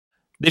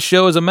This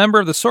show is a member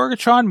of the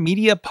Sorgatron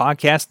Media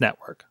Podcast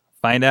Network.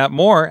 Find out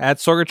more at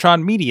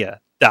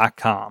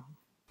sorgatronmedia.com.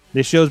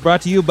 This show is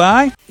brought to you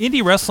by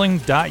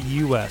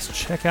IndyWrestling.us.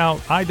 Check out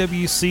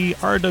IWC,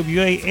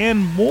 RWA,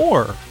 and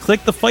more.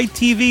 Click the Fight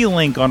TV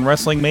link on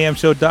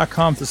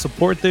WrestlingMayhemShow.com to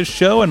support this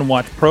show and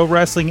watch pro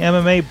wrestling,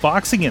 MMA,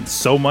 boxing, and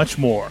so much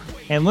more.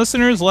 And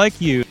listeners like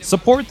you,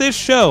 support this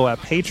show at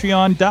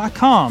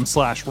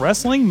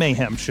Patreon.com/Wrestling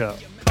Mayhem Show.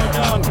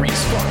 Hungry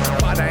as fuck,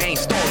 but I ain't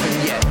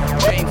starving yet.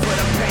 Chain for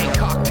the pain,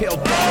 cocktail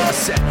bar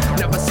set.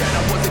 Never said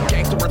I was a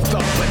gangster or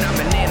thug, but I'm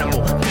an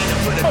animal.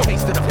 Feeding for the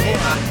taste of the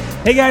fly.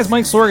 Hey guys,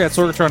 Mike Sorg at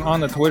Sorgatron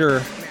on the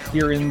Twitter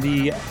here in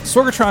the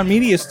Sorgatron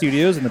Media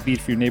Studios in the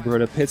Beachview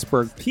neighborhood of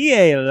Pittsburgh,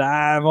 PA,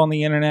 live on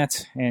the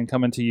internet. And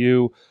coming to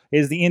you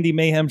is the Indy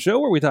Mayhem Show,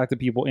 where we talk to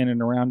people in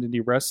and around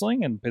indie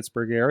wrestling in the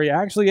Pittsburgh area,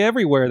 actually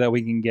everywhere that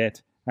we can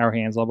get our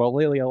hands on. But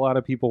lately, a lot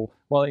of people,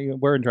 well,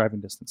 we're in driving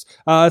distance.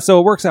 So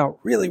it works out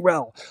really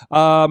well.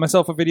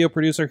 Myself, a video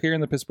producer here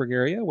in the Pittsburgh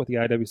area with the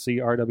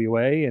IWC,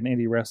 RWA, and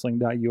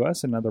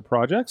IndyWrestling.us and other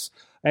projects.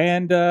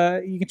 And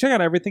you can check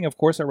out everything, of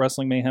course, at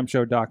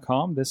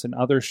WrestlingMayhemShow.com. This and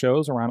other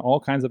shows around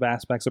all kinds of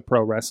aspects of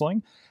pro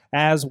wrestling,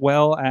 as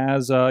well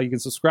as you can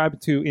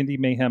subscribe to Indy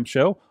Mayhem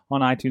Show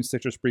on iTunes,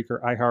 Stitcher,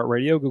 Spreaker,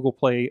 iHeartRadio, Google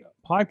Play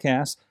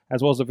Podcasts,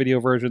 as well as the video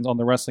versions on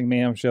the Wrestling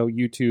Mayhem Show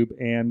YouTube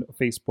and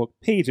Facebook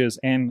pages.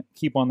 And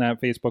keep on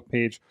that Facebook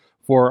page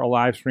for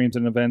live streams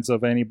and events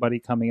of anybody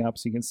coming up,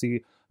 so you can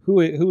see who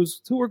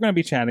we're going to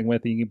be chatting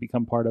with, and you can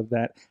become part of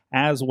that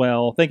as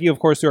well. Thank you, of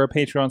course, to our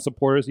Patreon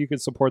supporters. You can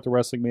support the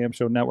Wrestling Mayhem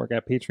Show Network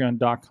at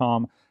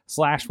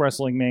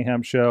patreon.com/Wrestling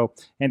Mayhem Show,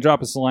 and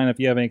drop us a line if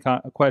you have any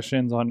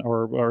questions on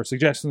or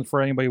suggestions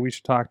for anybody we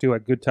should talk to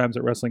at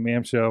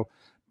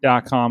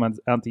goodtimes@WrestlingMayhemShow.com and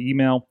out the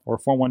email, or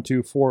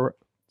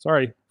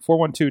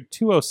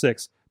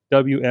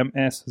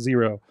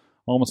 412-206-WMS0.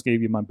 Almost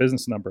gave you my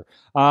business number.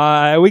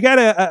 We got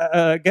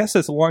a guest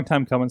that's a long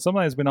time coming.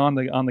 Somebody has been on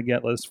the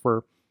get list for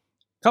a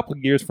couple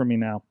of years for me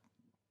now,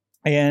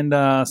 and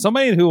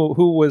somebody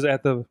who was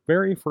at the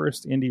very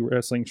first indie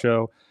wrestling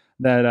show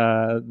that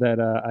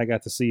I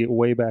got to see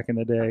way back in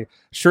the day.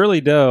 Shirley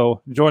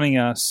Doe joining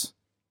us.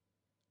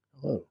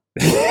 Hello.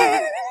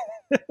 I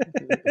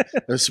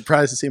was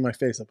surprised to see my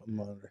face up on the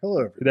monitor. Hello,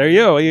 everybody. There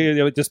you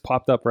go. It just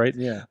popped up, right?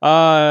 Yeah.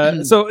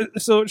 So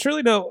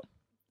Shirley Doe.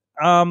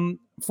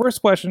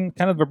 First question,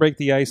 kind of a break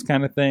the ice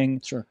kind of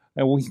thing. Sure.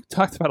 And we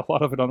talked about a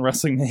lot of it on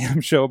Wrestling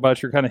Mayhem Show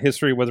about your kind of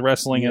history with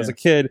wrestling as a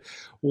kid.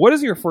 What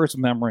is your first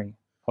memory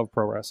of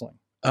pro wrestling?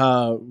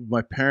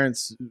 My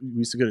parents, we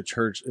used to go to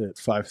church at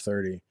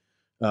 5:30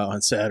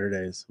 on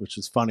Saturdays, which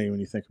is funny when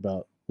you think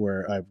about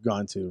where I've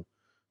gone to,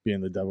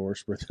 being the devil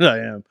worshiper that I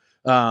am.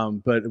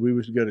 But we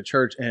would go to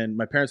church, and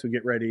my parents would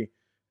get ready,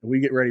 and we'd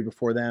get ready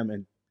before them,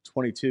 and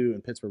 22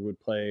 in Pittsburgh would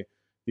play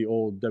the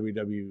old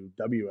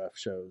WWF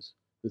shows.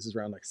 This is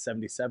around like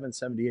 77,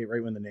 78,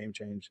 right when the name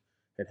change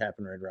had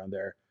happened, right around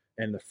there.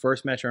 And the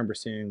first match I remember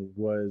seeing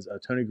was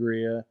Tony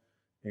Gurria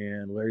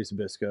and Larry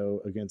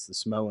Zbyszko against the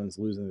Samoans,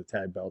 losing the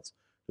tag belts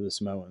to the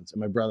Samoans. And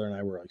my brother and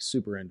I were like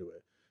super into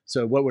it.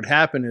 So what would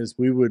happen is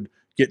we would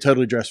get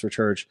totally dressed for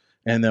church,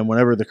 and then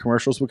whenever the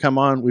commercials would come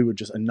on, we would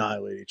just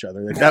annihilate each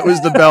other. Like, that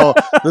was the bell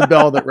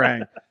that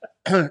rang.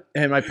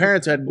 And my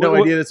parents had no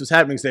idea this was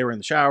happening because they were in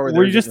the shower.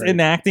 Were you just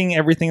enacting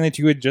everything that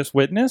you had just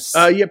witnessed?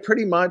 Yeah,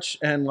 pretty much.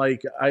 And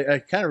like, I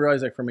kind of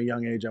realized, like, from a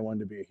young age, I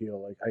wanted to be a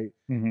heel. Like, I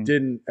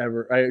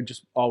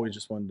just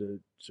always wanted to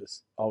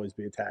just always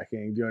be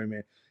attacking. Do you know what I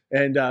mean?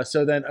 And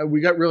so then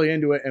we got really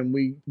into it, and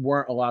we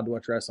weren't allowed to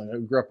watch wrestling. I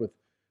grew up with,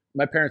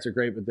 my parents are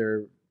great, but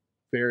they're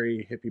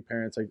very hippie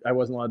parents. Like, I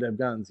wasn't allowed to have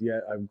guns,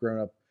 yet I've grown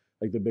up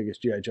like the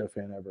biggest G.I. Joe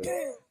fan ever.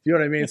 You know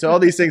what I mean? So all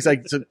these things,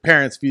 like, to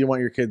parents, if you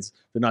want your kids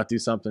to not do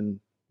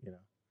something,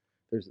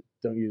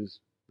 don't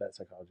use that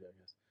psychology, I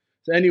guess.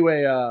 So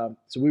anyway,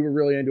 so we were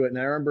really into it. And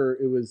I remember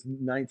it was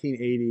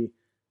 1980,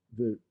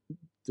 the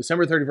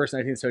December 31st,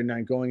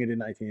 1979, going into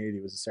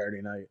 1980 was a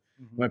Saturday night.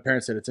 Mm-hmm. My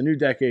parents said, it's a new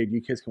decade.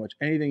 You kids can watch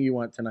anything you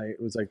want tonight.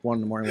 It was like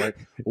 1 a.m. Like,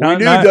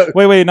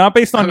 wait, not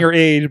based on your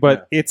age,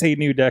 but it's a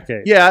new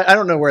decade. Yeah, I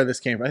don't know where this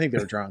came from. I think they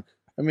were drunk.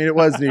 I mean, it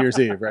was New Year's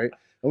Eve, right?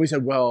 And we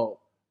said, well,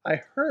 I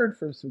heard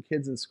from some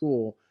kids in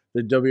school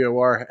that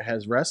WOR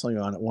has wrestling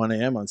on at 1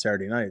 a.m. on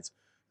Saturday nights.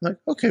 I'm like,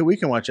 okay, we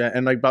can watch that.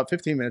 And like about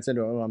 15 minutes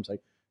into it, my mom's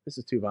like, this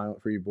is too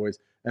violent for you boys.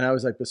 And I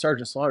was like, but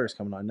Sergeant Slaughter's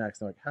coming on next.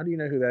 And I'm like, how do you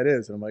know who that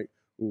is? And I'm like,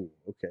 ooh,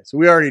 okay. So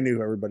we already knew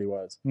who everybody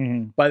was.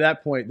 Mm-hmm. By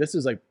that point, this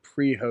is like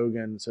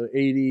pre-Hogan. So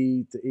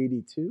 80 to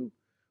 82,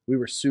 we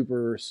were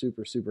super,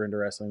 super, super into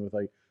wrestling with,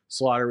 like,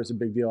 Slaughter was a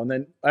big deal. And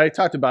then I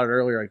talked about it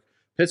earlier, like,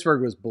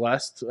 Pittsburgh was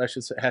blessed. I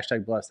should say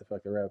hashtag blessed. I feel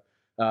like the rev.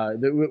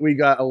 We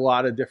got a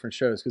lot of different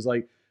shows because,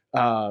 like,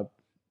 the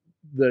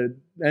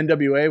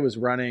NWA was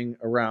running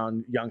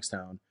around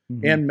Youngstown,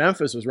 mm-hmm. and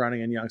Memphis was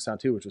running in Youngstown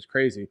too, which was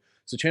crazy.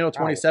 So Channel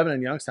 27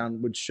 in Youngstown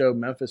would show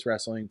Memphis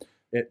wrestling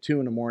at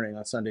 2 a.m.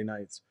 on Sunday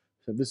nights.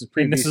 So this is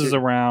And this is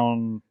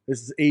around.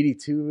 This is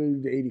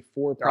 82 to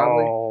 84,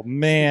 probably. Oh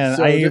man,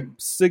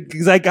 So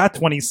because I got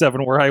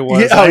 27 where I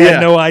was. Yeah, I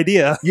had no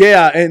idea.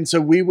 Yeah, and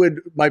so we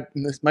would.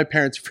 My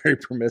parents are very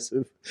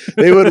permissive.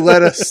 They would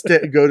let us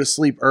go to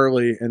sleep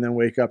early and then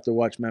wake up to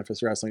watch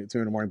Memphis wrestling at 2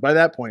 a.m. By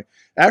that point,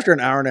 after an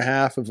hour and a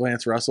half of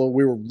Lance Russell,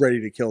 we were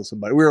ready to kill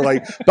somebody. We were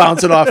like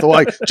bouncing off the wall.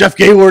 Like, Jeff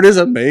Gaylord is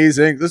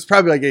amazing. This is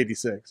probably like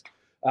 86.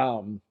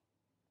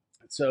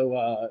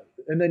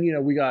 And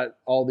then, we got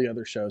all the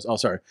other shows. Oh,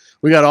 sorry.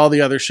 We got all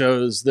the other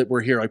shows that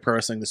were here, like Pro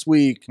Wrestling This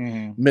Week,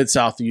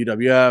 Mid-South, the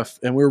UWF.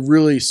 And we're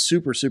really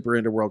super, super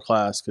into World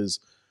Class because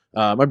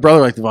my brother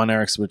liked the Von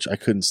Erichs, which I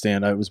couldn't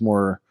stand. I was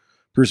more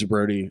Bruiser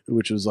Brody,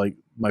 which was like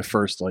my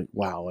first, like,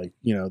 wow, like,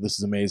 this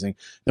is amazing.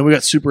 Then we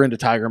got super into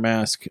Tiger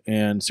Mask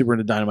and super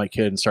into Dynamite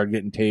Kid and started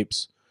getting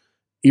tapes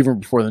even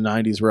before the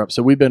 90s were up.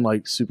 So we've been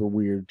like super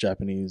weird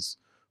Japanese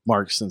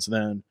marks since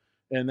then.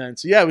 And then,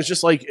 so yeah, it was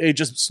just like, it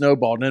just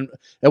snowballed. And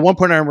at one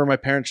point I remember my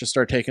parents just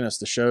started taking us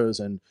to shows,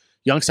 and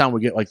Youngstown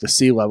would get like the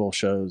C-level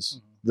shows,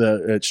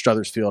 at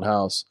Struthers Field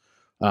House,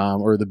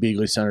 or the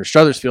Beagley Center.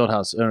 Struthers Field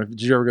House.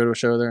 Did you ever go to a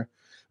show there?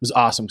 It was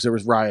awesome because there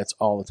was riots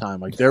all the time.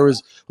 Like there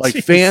was like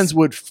fans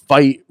would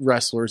fight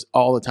wrestlers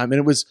all the time.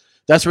 And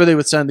that's where they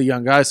would send the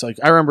young guys. Like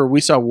I remember we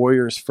saw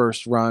Warriors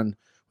first run.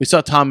 We saw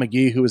Tom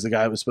McGee, who was the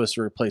guy that was supposed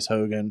to replace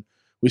Hogan.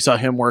 We saw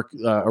him work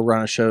a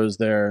run of shows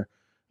there.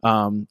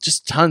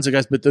 Just tons of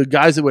guys, but the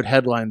guys that would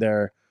headline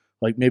there,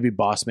 like maybe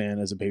Boss Man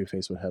as a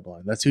babyface would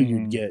headline. That's who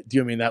you'd get. Do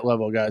you know what I mean that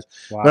level of guys?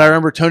 Wow. But I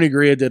remember Tony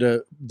Gurria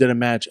did a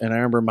match, and I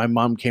remember my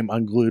mom came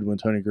unglued when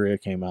Tony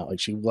Gurria came out. Like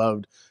she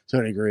loved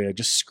Tony Gurria,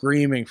 just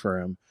screaming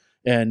for him.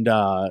 And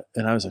I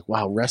was like,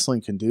 wow,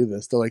 wrestling can do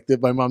this.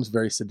 My mom's a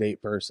very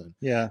sedate person.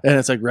 Yeah. And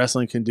it's like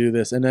wrestling can do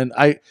this. And then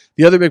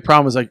the other big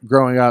problem was like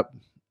growing up,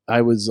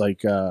 I was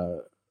like, I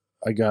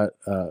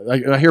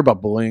hear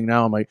about bullying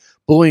now. I'm like,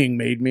 bullying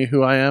made me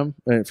who I am,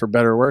 for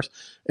better or worse.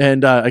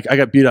 And I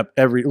got beat up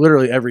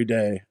literally every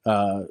day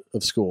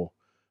of school.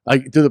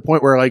 To the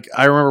point where like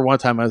I remember one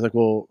time I was like,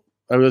 well,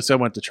 I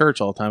went to church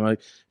all the time.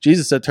 Like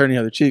Jesus said, turn the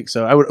other cheek.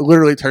 So I would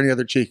literally turn the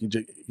other cheek and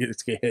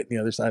just get hit in the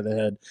other side of the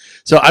head.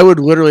 So I would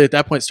literally at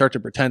that point start to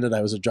pretend that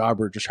I was a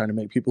jobber, just trying to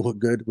make people look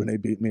good when they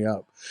beat me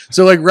up.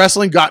 So like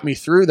wrestling got me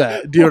through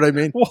that. Do you know what I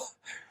mean?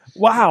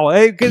 Wow.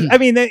 Because I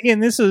mean,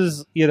 and this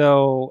is,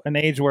 an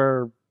age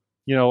where,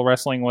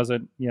 wrestling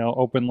wasn't,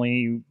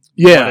 openly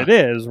what it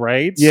is,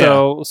 right?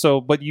 Yeah.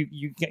 So, but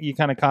you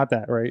kind of caught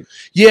that, right?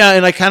 Yeah.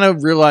 And I kind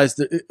of realized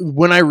that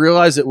when I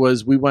realized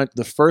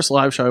the first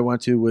live show I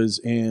went to was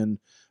in,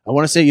 I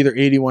want to say either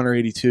 81 or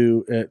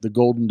 82 at the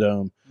Golden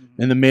Dome.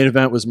 Mm-hmm. And the main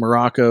event was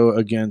Morocco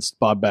against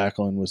Bob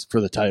Backlund was for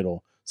the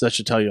title. So that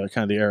should tell you like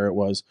kind of the era it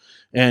was.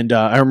 And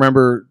I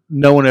remember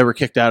no one ever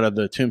kicked out of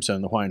the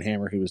Tombstone, the Hawaiian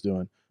Hammer he was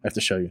doing. I have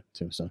to show you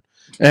Tombstone.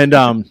 And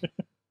I'm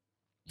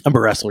a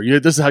wrestler.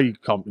 This is how you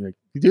call me. Like,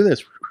 you do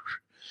this.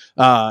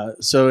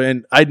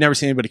 And I'd never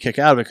seen anybody kick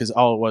out of it because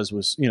all it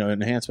was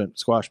enhancement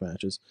squash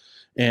matches.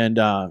 And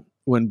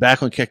when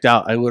Backlund kicked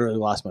out, I literally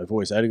lost my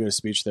voice. I had to go to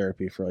speech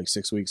therapy for like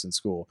 6 weeks in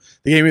school.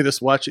 They gave me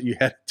this watch that you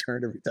had to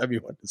turn every time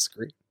you wanted to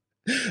scream.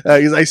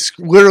 Because I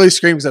literally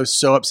screamed because I was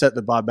so upset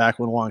that Bob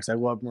Backlund won because I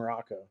loved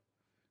Morocco.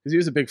 Because he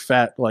was a big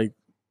fat like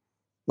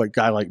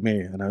guy like me.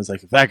 And I was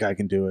like, if that guy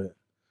can do it,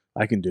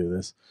 I can do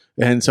this.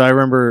 And so I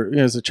remember,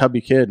 as a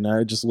chubby kid, and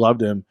I just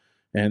loved him.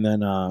 And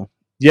then,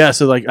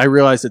 so like I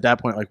realized at that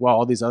point, like, wow,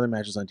 all these other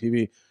matches on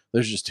TV,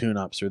 those are just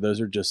tune-ups, or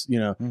those are just,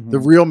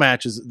 the real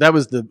matches. That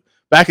was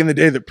back in the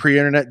day, the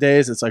pre-internet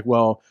days. It's like,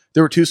 well,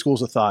 there were two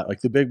schools of thought.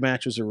 Like the big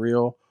matches are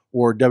real,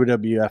 or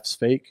WWF's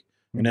fake,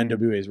 and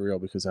NWA is real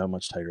because of how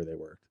much tighter they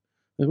worked.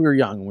 We were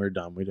young and we were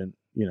dumb. We didn't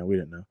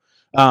know.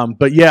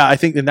 But yeah, I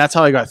think, and that's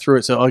how I got through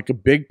it. So like a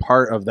big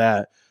part of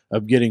that,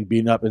 of getting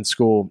beaten up in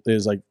school,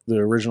 is like the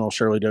original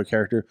Shirley Doe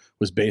character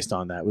was based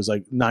on that. It was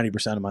like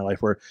 90% of my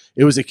life where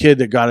it was a kid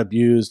that got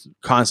abused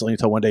constantly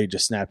until one day he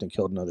just snapped and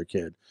killed another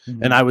kid.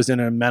 Mm-hmm. And I was in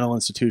a mental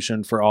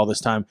institution for all this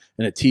time,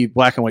 and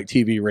black and white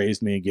TV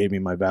raised me and gave me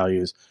my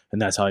values.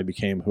 And that's how I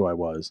became who I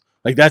was.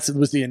 Like that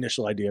was the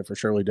initial idea for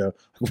Shirley Doe.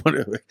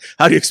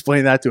 How do you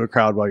explain that to a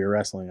crowd while you're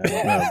wrestling? I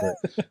don't know,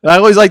 but I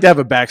always like to have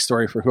a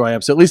backstory for who I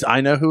am. So at least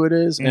I know who it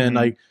is. Mm-hmm. And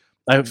like,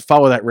 I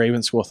follow that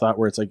Raven school thought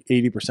where it's like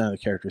 80% of the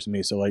characters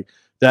me. So like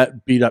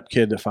that beat up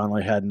kid that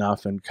finally had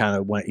enough and kind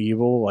of went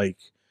evil, like,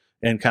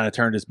 and kind of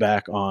turned his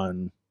back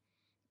on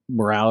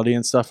morality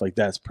and stuff, like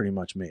that's pretty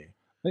much me.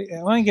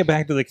 I want to get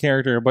back to the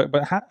character, but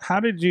how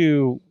did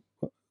you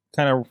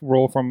kind of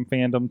roll from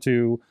fandom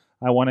to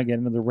I want to get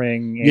into the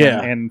ring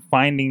and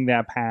finding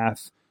that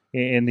path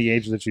in the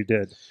age that you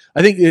did?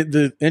 I think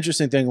the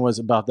interesting thing was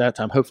about that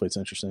time, hopefully it's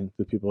interesting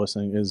to people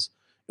listening, is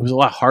it was a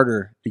lot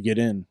harder to get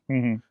in.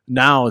 Mm-hmm.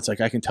 Now it's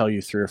like I can tell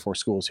you 3 or 4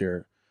 schools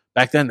here.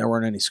 Back then there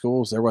weren't any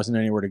schools. There wasn't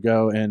anywhere to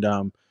go. And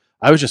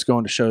I was just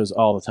going to shows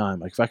all the time.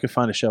 Like if I could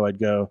find a show, I'd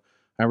go.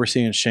 I remember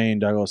seeing Shane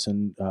Douglas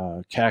and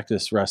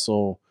Cactus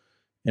wrestle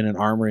in an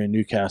armory in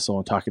Newcastle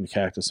and talking to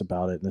Cactus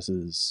about it. And I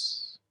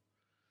was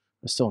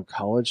still in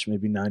college,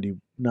 maybe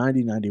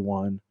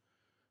 91.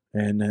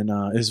 And then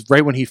it was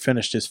right when he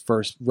finished his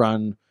first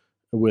run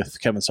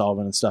with Kevin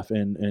Sullivan and stuff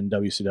in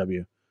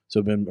WCW. So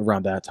I've been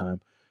around that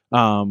time.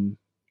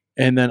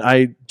 And then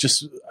I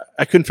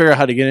couldn't figure out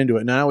how to get into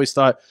it. And I always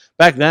thought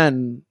back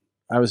then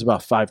I was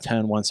about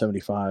 5'10",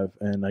 175,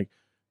 and like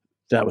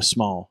that was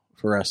small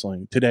for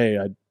wrestling. Today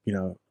I'd,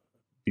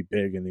 be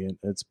big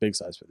it's big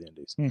size for the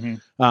indies. Mm-hmm.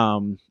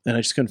 And I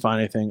just couldn't find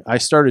anything. I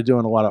started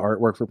doing a lot of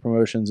artwork for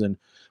promotions, and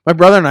my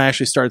brother and I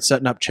actually started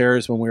setting up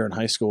chairs when we were in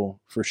high school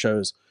for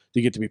shows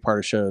to get to be part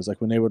of shows. Like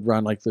when they would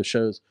run like the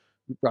shows,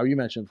 Rob, you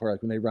mentioned before,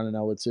 like when they run in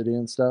Elwood City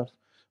and stuff,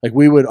 like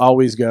we would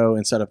always go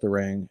and set up the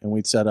ring, and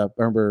we'd set up,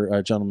 I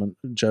remember gentleman,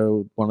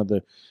 Joe, one of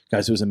the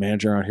guys who was a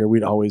manager around here,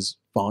 we'd always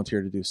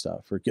volunteer to do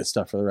stuff or get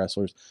stuff for the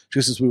wrestlers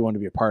just as we wanted to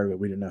be a part of it.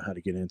 We didn't know how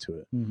to get into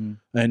it.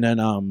 Mm-hmm. And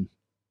then,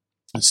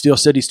 Steel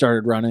City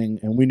started running,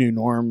 and we knew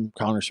Norm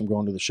Connors from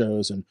going to the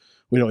shows, and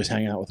we'd always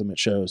hang out with him at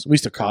shows. We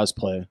used to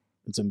cosplay.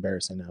 It's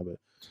embarrassing now, but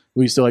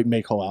we used to like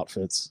make whole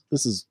outfits.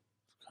 This is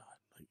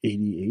like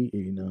 88,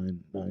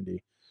 89,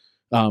 90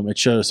 at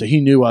shows. So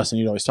he knew us,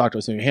 and he'd always talk to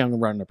us saying, hey, I'm going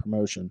to run a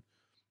promotion.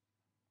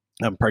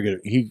 I'm probably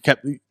good. He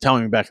kept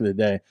telling me back in the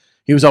day,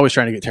 he was always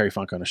trying to get Terry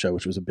Funk on a show,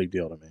 which was a big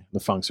deal to me. The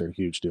Funks are a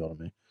huge deal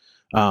to me.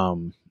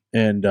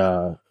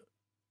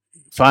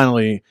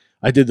 Finally,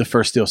 I did the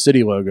first Steel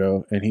City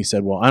logo, and he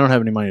said, well, I don't have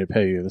any money to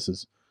pay you. This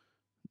is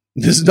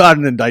not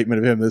an indictment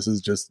of him. This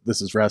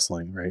is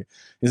wrestling, right?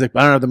 He's like,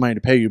 I don't have the money to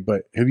pay you,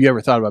 but have you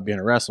ever thought about being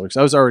a wrestler? Because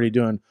I was already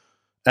doing,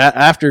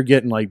 after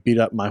getting like beat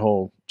up my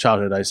whole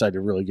childhood, I decided to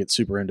really get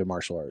super into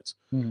martial arts.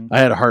 Mm-hmm. I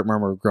had a heart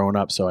murmur growing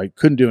up, so I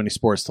couldn't do any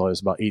sports till I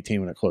was about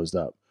 18 when it closed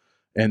up.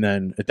 And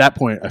then at that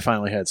point, I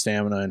finally had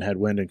stamina and had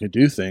wind and could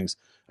do things.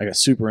 I got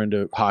super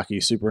into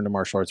hockey, super into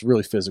martial arts,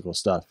 really physical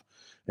stuff.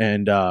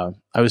 And I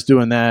was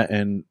doing that,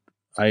 and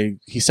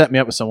he set me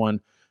up with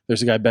someone.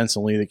 There's a guy,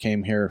 Benson Lee, that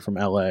came here from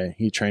LA.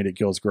 He trained at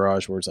Gil's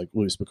Garage, where it's like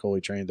Louis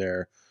Piccoli trained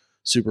there,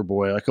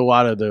 Superboy, like a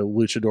lot of the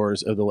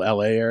luchadors of the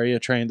LA area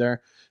trained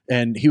there.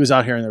 And he was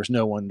out here, and there was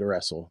no one to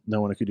wrestle. No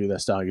one who could do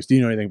that style. He goes, do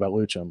you know anything about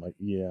lucha? I'm like,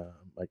 yeah,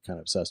 I'm like kind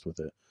of obsessed with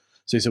it.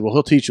 So he said, well,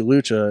 he'll teach you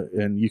lucha,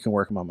 and you can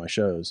work him on my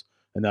shows,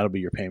 and that'll be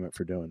your payment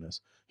for doing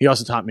this. He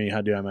also taught me how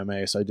to do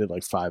MMA, so I did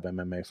like 5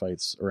 MMA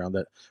fights around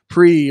that,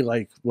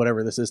 like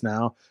whatever this is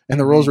now. And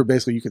the rules were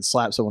basically you could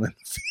slap someone in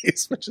the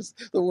face, which is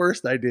the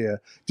worst idea.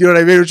 Do you know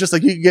what I mean? It was just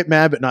like you could get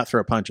mad but not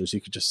throw punches. You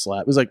could just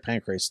slap. It was like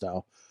pancrase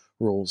style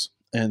rules.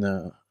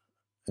 And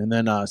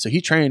then so he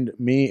trained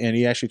me, and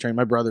he actually trained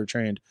my brother.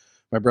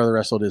 My brother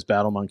wrestled his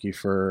Battle Monkey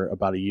for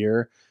about a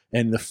year.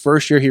 And the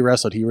first year he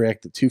wrestled, he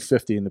ranked at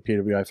 250 in the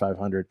PWI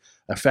 500.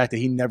 A fact that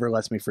he never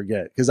lets me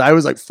forget, because I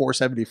was like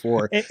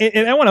 474.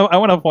 And I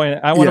want to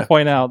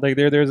point out, like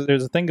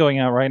there's a thing going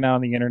out right now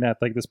on the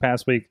internet, like this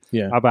past week,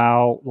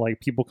 about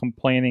like people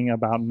complaining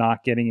about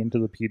not getting into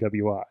the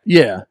PWI.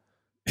 Yeah.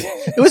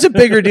 It was a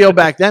bigger deal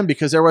back then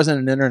because there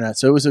wasn't an internet.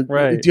 So it was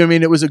right. Do you know what I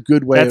mean? It was a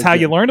good way. That's how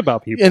you learned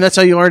about people. And that's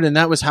how you learned. And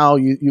that was how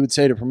you would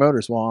say to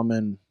promoters, well, I'm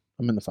in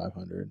the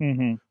 500.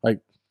 Mm-hmm.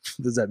 Like,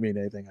 does that mean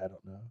anything? I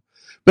don't know.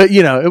 But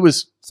it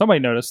was somebody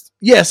noticed.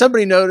 Yeah,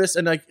 somebody noticed,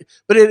 and like,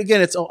 but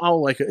again, it's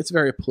all like it's a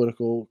very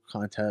political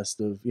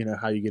contest of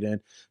how you get in.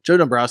 Joe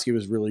Dombrowski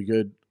was really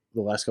good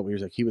the last couple of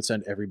years. Like he would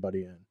send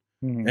everybody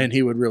in, and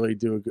he would really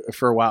do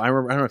for a while. I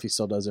don't know if he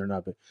still does it or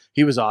not, but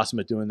he was awesome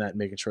at doing that and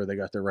making sure they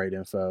got the right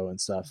info and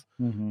stuff.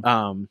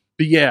 Mm-hmm.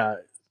 But yeah,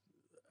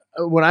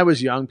 when I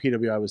was young,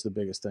 PWI was the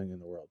biggest thing in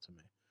the world to me.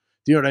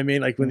 Do you know what I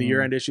mean? Like when the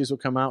year-end issues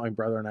would come out, my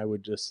brother and I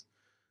would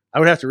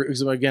have to read,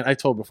 because again, I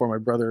told before, my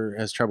brother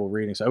has trouble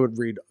reading, so I would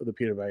read the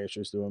PWI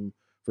issues to him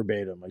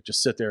verbatim, like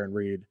just sit there and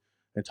read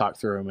and talk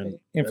through them.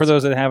 And for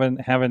those that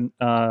haven't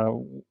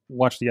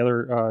watched the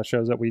other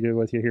shows that we do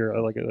with you here,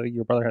 like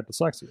your brother had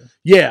dyslexia.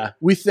 Yeah,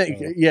 we think,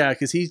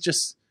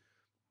 because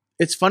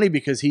it's funny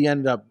because he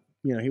ended up,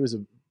 he was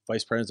a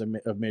vice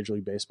president of Major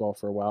League Baseball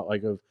for a while,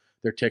 like of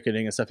their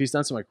ticketing and stuff. He's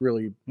done some like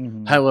really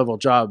high level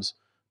jobs.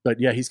 But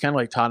yeah, he's kind of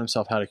like taught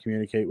himself how to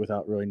communicate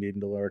without really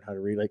needing to learn how to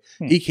read. Like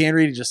he can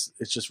read, it's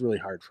just really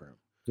hard for him.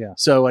 Yeah.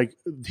 So like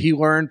he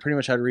learned pretty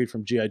much how to read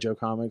from G.I. Joe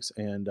comics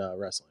and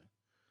wrestling.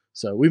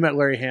 So we met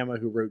Larry Hama,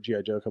 who wrote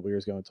G.I. Joe a couple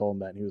years ago, and told him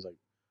that, and he was like,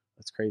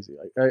 "That's crazy."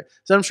 Like,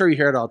 so I'm sure you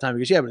hear it all the time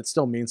because but it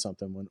still means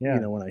something when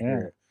when I hear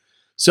it.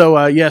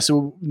 So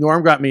so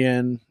Norm got me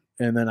in,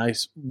 and then I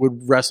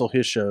would wrestle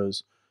his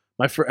shows.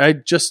 I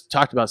just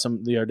talked about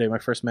some the other day. My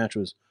first match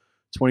was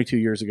 22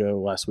 years ago.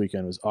 Last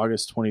weekend it was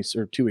August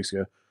 2 weeks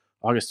ago.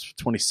 August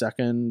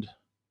 22nd,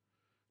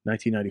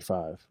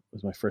 1995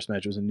 was my first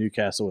match. It was in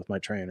Newcastle with my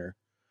trainer,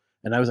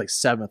 and I was like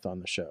 7th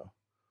on the show.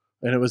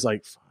 And it was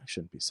like, I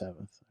shouldn't be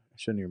 7th. I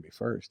shouldn't even be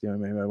first. You know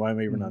what I mean? Why am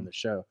I even on the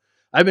show?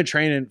 I've been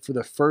training for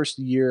the first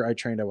year I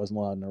trained. I wasn't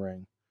allowed in the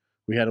ring.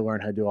 We had to learn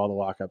how to do all the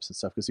lockups and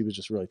stuff because he was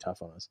just really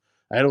tough on us.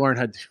 I had to learn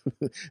how to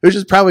do, it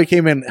just probably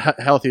came in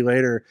handy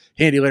later.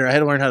 I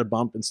had to learn how to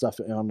bump and stuff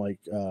on like,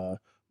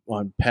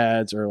 on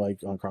pads or like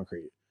on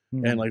concrete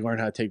and like learn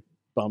how to take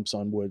bumps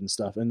on wood and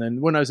stuff. And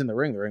then when I was in the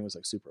ring was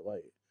like super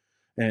light.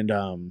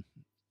 And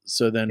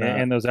so then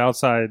and those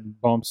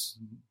outside bumps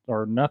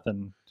are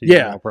nothing to yeah,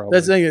 you now, probably.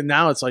 that's the thing.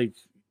 Now it's like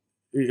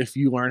if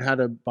you learn how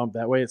to bump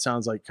that way, it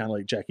sounds like kind of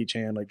like Jackie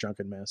Chan, like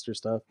Drunken Master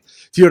stuff.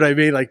 Do you know what I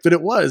mean? Like, but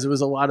it was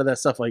a lot of that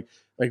stuff. Like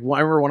I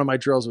remember one of my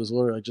drills was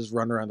literally like just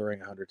run around the ring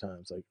 100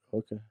 times. Like,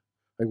 okay,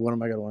 like what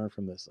am I going to learn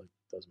from this? Like,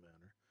 doesn't matter.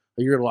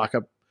 Like, you're going to lock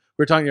up.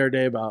 We were talking the other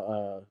day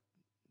about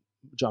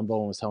John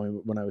Bowen was telling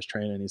me when I was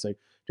training. He's like, do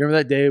you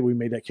remember that day we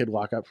made that kid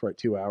lock up for like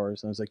 2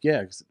 hours? And I was like,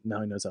 yeah, because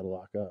now he knows how to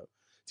lock up.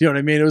 Do you know what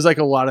I mean? It was like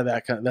a lot of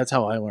that that's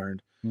how I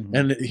learned. Mm-hmm.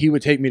 And he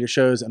would take me to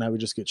shows and I would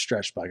just get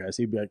stretched by guys.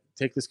 He'd be like,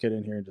 take this kid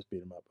in here and just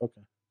beat him up.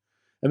 Okay.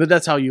 But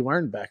that's how you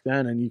learned back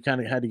then. And you kind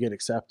of had to get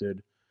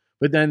accepted.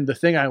 But then the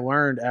thing I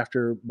learned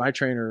after my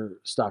trainer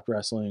stopped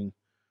wrestling,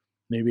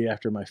 maybe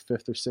after my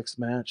 5th or 6th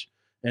match,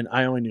 and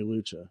I only knew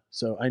lucha.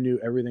 So I knew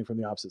everything from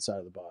the opposite side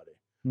of the body.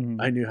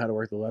 Mm-hmm. I knew how to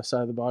work the left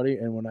side of the body.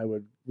 And when I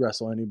would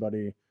wrestle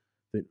anybody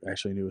that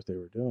actually knew what they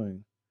were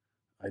doing,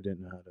 I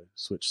didn't know how to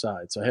switch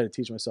sides. So I had to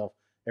teach myself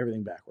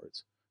everything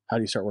backwards. How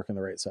do you start working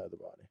the right side of the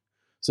body?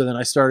 So then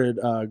I started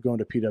going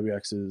to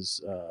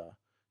PWX's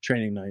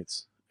training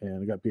nights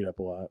and I got beat up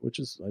a lot, which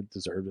is, I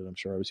deserved it. I'm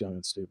sure I was young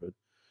and stupid.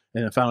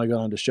 And then finally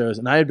got on to shows.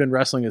 And I had been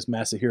wrestling as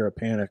Masahiro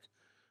Panic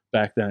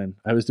back then.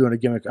 I was doing a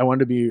gimmick. I wanted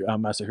to be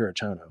Masahiro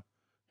Chono.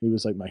 He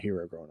was like my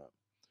hero growing up.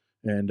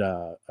 And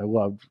I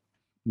loved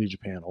New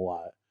Japan a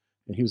lot.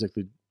 And he was like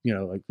the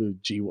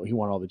G, he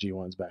won all the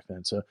G1s back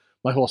then. So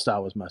my whole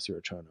style was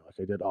Masahiro Chono. Like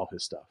I did all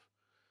his stuff.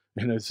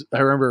 And I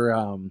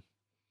remember,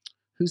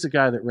 who's the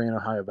guy that ran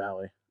Ohio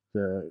Valley? I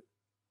can't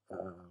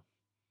remember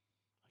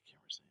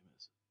his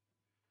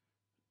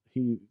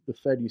name is. The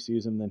Fed used to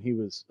use him. Then he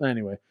was,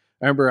 anyway,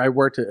 I remember I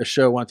worked at a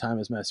show one time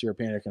as Masahiro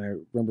Panic. And I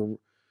remember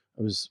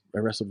I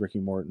wrestled Ricky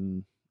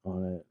Morton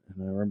on it.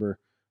 And I remember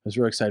I was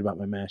really excited about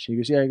my match. And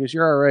he goes, yeah, he goes,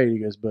 you're all right. He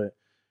goes, but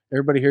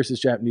everybody hears this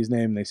Japanese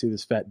name and they see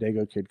this fat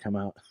Dago kid come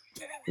out.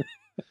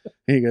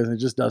 And he goes, it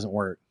just doesn't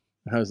work.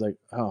 And I was like,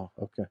 oh,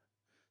 okay.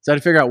 So I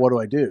had to figure out, what do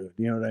I do?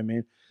 You know what I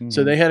mean? Mm-hmm.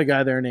 So they had a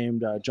guy there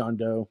named John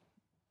Doe,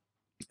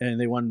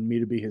 and they wanted me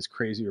to be his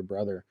crazier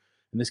brother.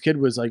 And this kid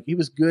was like, he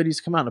was good.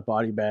 He's come out in a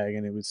body bag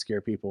and it would scare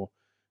people.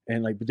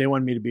 And like, but they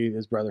wanted me to be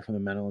his brother from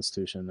the mental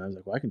institution. And I was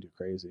like, well, I can do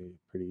crazy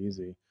pretty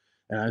easy.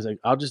 And I was like,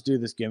 I'll just do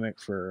this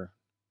gimmick for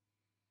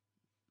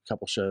a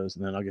couple shows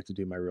and then I'll get to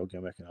do my real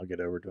gimmick and I'll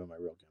get over doing my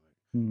real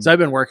gimmick. Mm-hmm. So I've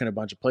been working a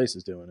bunch of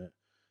places doing it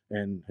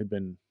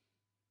and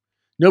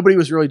nobody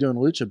was really doing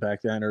lucha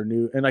back then or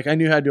knew. And like, I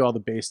knew how to do all the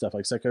base stuff.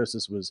 Like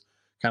Psychosis was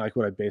kind of like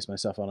what I based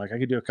myself on. Like I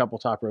could do a couple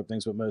top rope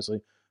things, but mostly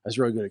I was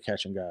really good at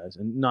catching guys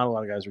and not a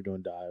lot of guys were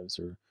doing dives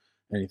or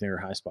anything or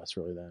high spots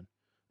really then.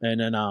 And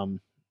then, I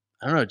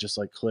don't know, it just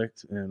like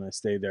clicked and I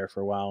stayed there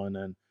for a while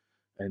and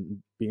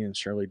being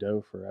Shirley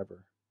Doe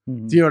forever.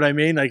 Mm-hmm. Do you know what I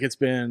mean? Like it's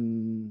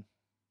been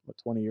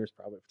 20 years,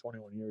 probably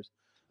 21 years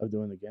of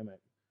doing the gimmick.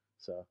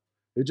 So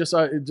it just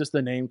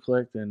the name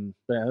clicked and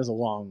yeah, there's a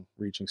long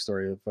reaching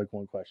story of like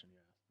one question.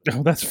 Yeah.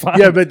 Oh, that's fine.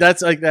 Yeah, but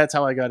that's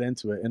how I got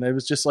into it. And it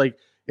was just like,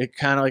 it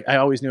kind of like, I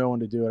always knew I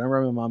wanted to do it. I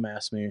remember my mom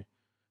asked me, I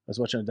was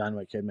watching a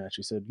Dynamite Kid match.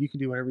 She said, you can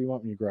do whatever you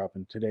want when you grow up.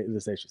 And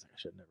this day she's like, I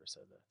should have never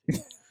said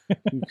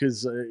that.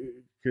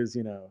 Because,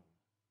 you know,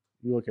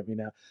 you look at me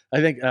now.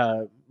 I think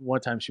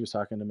one time she was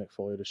talking to Mick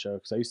Foley at a show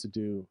because I used to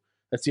do,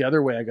 that's the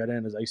other way I got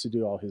in is I used to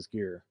do all his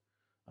gear.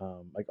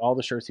 Like all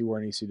the shirts he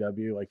wore in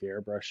ECW, like the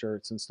airbrush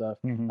shirts and stuff.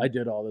 Mm-hmm. I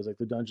did all those, like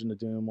the Dungeon of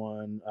Doom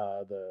one,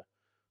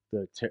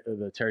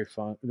 the Terry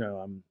Funk,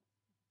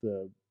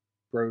 the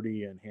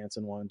Brody and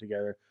Hanson one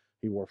together.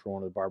 He wore for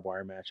one of the barbed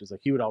wire matches.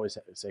 Like he would always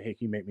say, "Hey,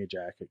 can you make me a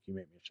jacket? Can you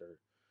make me a shirt?"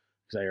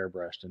 Because I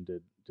airbrushed and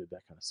did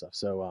that kind of stuff.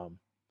 So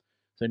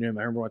I knew him.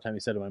 I remember one time he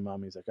said to my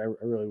mom, he's like, "I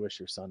really wish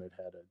your son had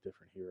had a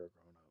different hero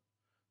growing up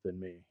than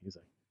me." He's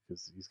like,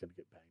 "Because he's gonna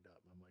get banged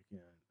up." I'm like, "Yeah,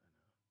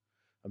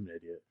 I know. I'm an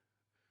idiot."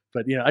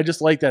 But you know, I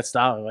just like that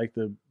style. I like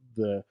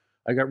the.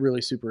 I got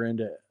really super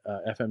into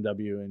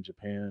FMW in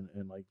Japan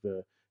and like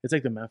it's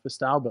like the Memphis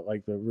style, but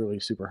like the really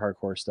super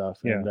hardcore stuff.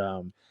 Yeah.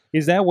 And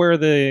is that where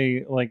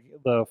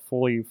the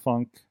fully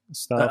funk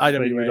stuff?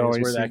 IWA is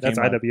where that came. That's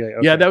IWA. Okay.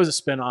 Yeah, that was a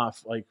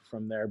spinoff like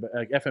from there. But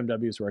like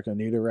FMW is where like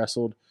Onita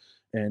wrestled,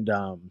 and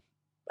I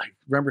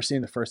remember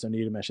seeing the first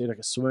Onita match. They had like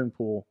a swimming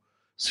pool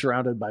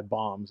surrounded by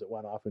bombs that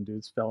went off, and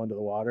dudes fell into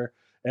the water,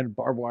 and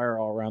barbed wire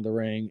all around the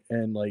ring,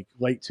 and like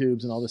light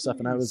tubes and all this stuff.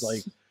 And I was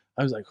like,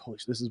 holy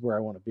shit, this is where I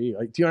want to be.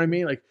 Like, do you know what I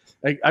mean? Like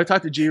I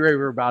talked to G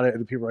Raver about it,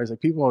 and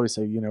people always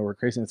say, you know, we're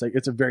crazy. And it's like,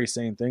 it's a very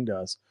same thing to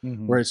us,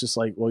 mm-hmm. where it's just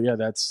like, well, yeah,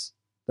 that's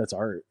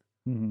art.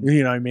 Mm-hmm.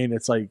 You know what I mean?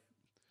 It's like,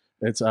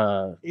 it's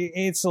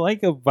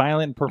like a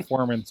violent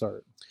performance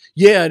art.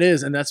 Yeah, it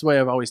is. And that's the way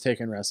I've always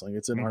taken wrestling.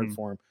 It's an mm-hmm. art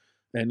form.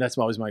 And that's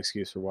always my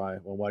excuse for why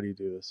do you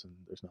do this? And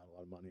there's not a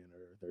lot of money in it.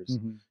 Or there's,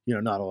 mm-hmm. you know,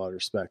 not a lot of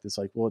respect. It's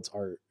like, well, it's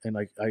art. And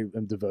like, I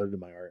am devoted to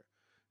my art.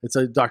 It's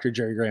like Dr.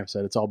 Jerry Graham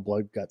said, it's all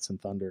blood, guts,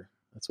 and thunder.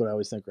 That's what I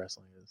always think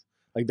wrestling is.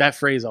 Like that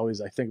phrase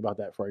always, I think about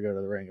that before I go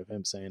to the ring of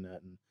him saying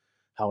that and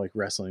how like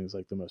wrestling is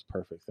like the most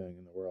perfect thing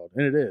in the world.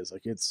 And it is.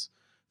 Like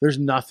there's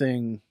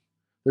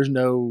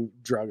no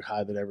drug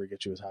high that ever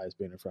gets you as high as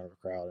being in front of a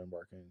crowd and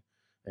working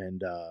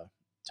and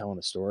telling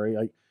a story.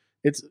 Like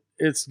it's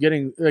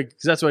getting, like,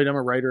 'cause that's what I'm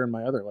a writer in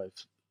my other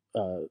life.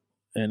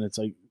 And it's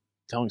like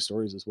telling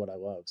stories is what I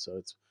love. So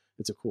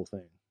it's a cool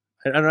thing.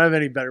 I don't have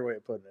any better way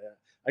of putting it.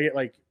 I get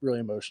like really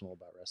emotional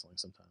about wrestling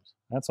sometimes.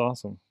 That's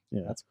awesome.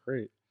 Yeah. That's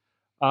great.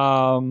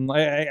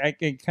 I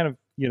kind of,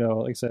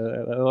 like I said,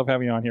 I love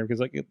having you on here because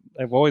like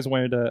I've always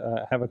wanted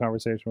to have a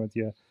conversation with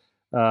you.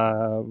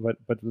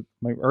 But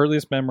my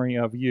earliest memory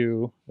of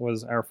you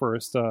was our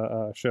first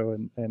show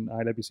in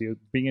IWC,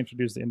 being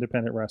introduced to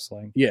independent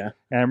wrestling. Yeah.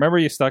 And I remember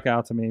you stuck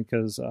out to me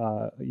because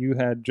you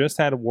had just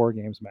had a War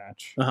Games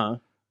match. Uh-huh.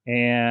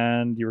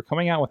 And you were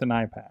coming out with an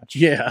eye patch.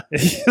 Yeah.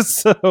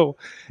 So,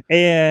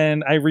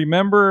 and I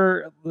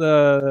remember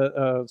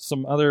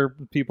some other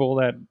people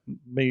that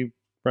may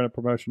run a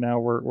promotion now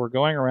were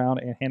going around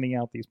and handing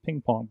out these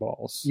ping pong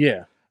balls.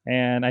 Yeah.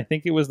 And I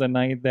think it was the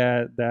night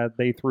that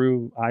they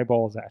threw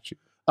eyeballs at you.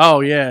 Oh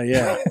yeah,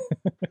 yeah.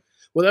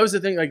 Well, that was the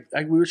thing. Like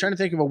we were trying to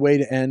think of a way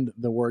to end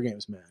the War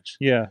Games match.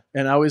 Yeah.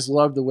 And I always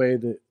loved the way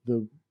that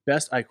the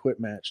best I Quit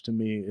match to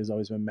me has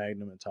always been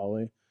Magnum and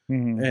Tully.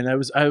 Mm-hmm. And I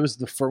was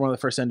one of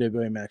the first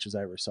NWA matches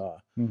I ever saw.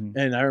 Mm-hmm.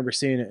 And I remember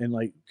seeing it and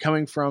like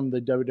coming from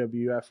the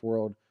WWF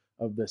world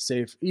of the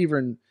safe.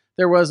 Even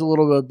there was a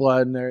little bit of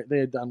blood in there. They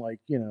had done like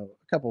a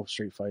couple of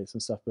street fights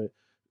and stuff, but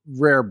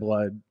rare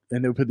blood.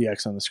 And they would put the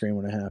X on the screen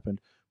when it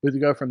happened. But to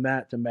go from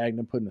that to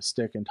Magnum putting a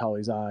stick in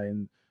Tully's eye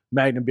and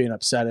Magnum being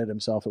upset at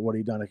himself at what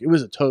he'd done, like, it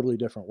was a totally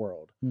different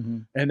world. Mm-hmm.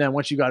 And then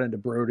once you got into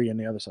Brody and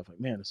the other stuff, like,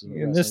 man, this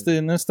is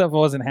this stuff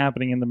wasn't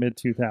happening in the mid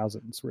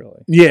 2000s,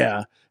 really.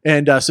 Yeah.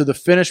 And so the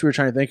finish we were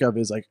trying to think of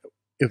is like,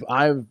 if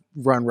I've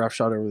run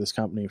roughshod over this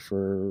company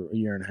for a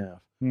year and a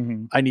half,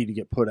 mm-hmm. I need to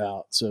get put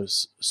out. So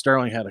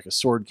Sterling had like a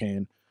sword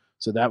cane.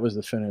 So that was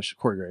the finish.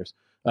 Corey Graves.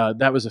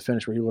 That was the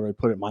finish where he literally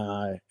put it in my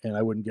eye and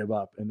I wouldn't give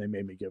up. And they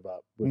made me give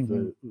up with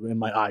mm-hmm. and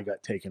my eye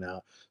got taken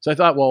out. So I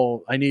thought,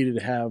 well, I needed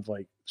to have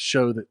like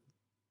show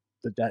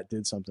that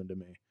did something to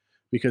me,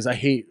 because I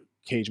hate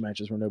cage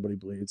matches where nobody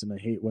bleeds. And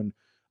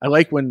I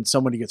like when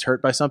somebody gets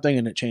hurt by something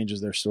and it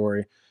changes their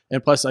story.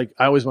 And plus, like,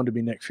 I always wanted to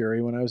be Nick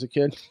Fury when I was a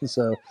kid.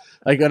 So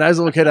like when I was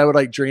a little kid, I would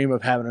like dream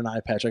of having an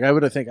eye patch. Like I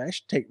would think I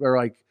should take, or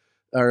like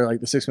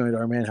the $6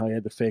 Million Man, how he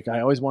had the fake eye.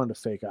 I always wanted a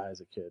fake eye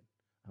as a kid.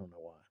 I don't know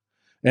why.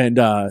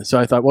 And so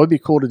I thought, well, it'd be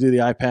cool to do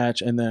the eye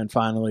patch. And then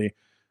finally,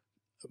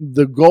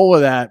 the goal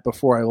of that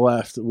before I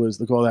left I was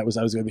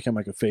going to become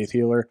like a faith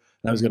healer,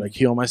 and I was going to like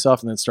heal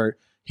myself and then start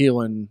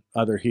healing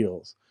other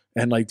heels.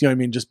 And like, do you know what I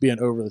mean? Just being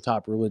over the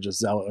top religious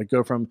zealot, like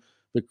go from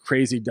the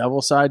crazy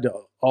devil side to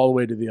all the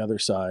way to the other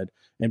side,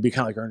 and be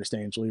kind of like Ernest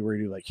Angley, where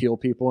he like heal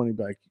people, and he'd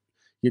be like,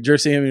 you'd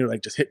just see him, he would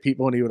like just hit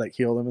people and he would like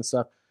heal them and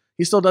stuff.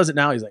 He still does it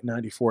now. He's like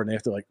 94 and they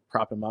have to like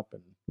prop him up,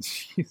 and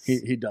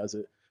he does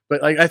it.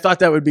 But like, I thought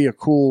that would be a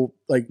cool,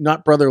 like,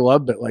 not brother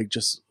love, but like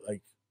just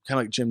like kind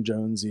of like Jim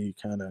Jonesy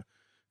kind of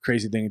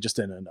crazy thing. It just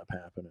didn't end up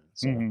happening.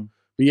 So, mm-hmm.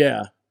 But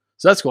yeah,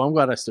 so that's cool. I'm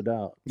glad I stood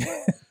out.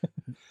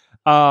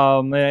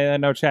 I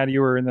know, Chad,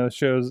 you were in those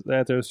shows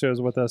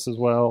with us as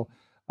well.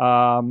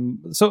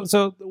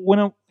 So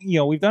when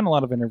we've done a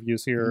lot of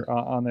interviews here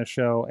on this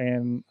show,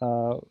 and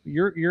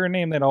you're a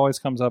name that always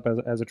comes up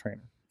as a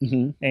trainer,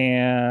 mm-hmm.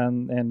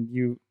 and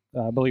you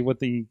believe with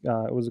the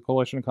it was a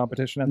coalition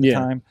competition at the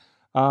time.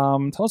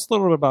 Tell us a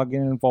little bit about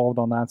getting involved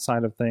on that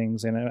side of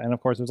things, and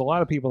of course, there's a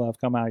lot of people that have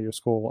come out of your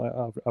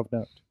school of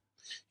note.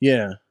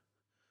 Yeah.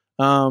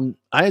 I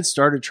had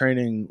started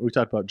training. We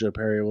talked about Joe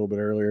Perry a little bit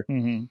earlier.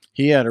 Mm-hmm.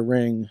 He had a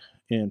ring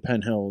in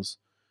Penn Hills,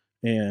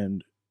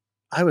 and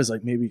I was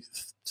like maybe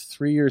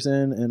 3 years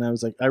in, and I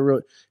was like,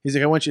 he's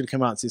like, I want you to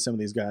come out and see some of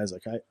these guys.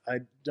 Like, I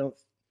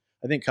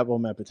think a couple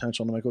of them have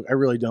potential. And I'm like, look, I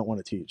really don't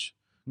want to teach,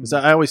 because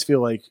I always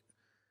feel like,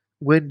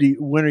 when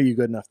are you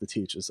good enough to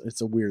teach?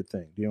 It's a weird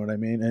thing. Do you know what I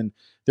mean? And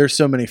there's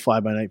so many fly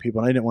by night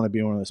people, and I didn't want to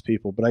be one of those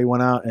people, but I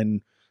went out,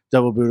 and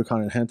Double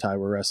Budokan and Hentai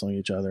were wrestling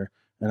each other.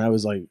 And I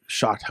was like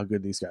shocked how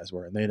good these guys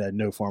were. And they had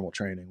no formal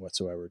training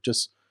whatsoever,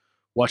 just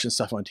watching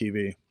stuff on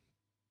TV.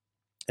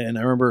 And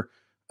I remember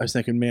I was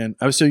thinking, man,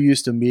 I was so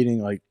used to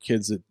meeting like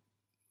kids that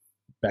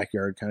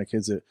backyard kind of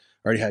kids that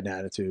already had an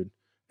attitude.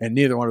 And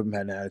neither one of them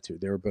had an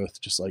attitude. They were both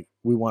just like,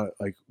 we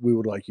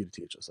would like you to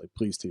teach us. Like,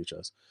 please teach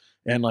us.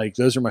 And like,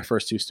 those are my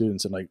first two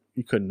students. And like,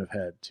 you couldn't have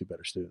had two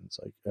better students,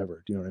 like,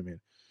 ever. Do you know what I mean?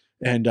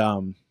 And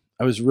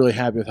I was really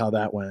happy with how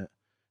that went.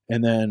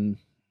 And then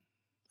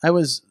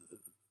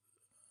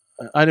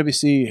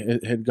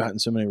IWC had gotten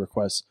so many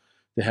requests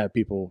to have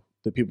people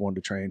that people wanted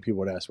to train. People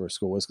would ask where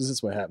school was, because this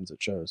is what happens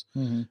at shows.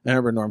 Mm-hmm. And I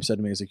remember Norm said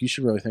to me, he's like, you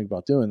should really think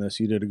about doing this.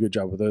 You did a good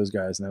job with those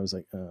guys. And I was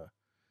like, do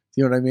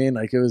you know what I mean?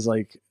 Like, it was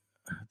like,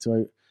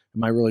 am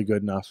I really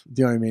good enough?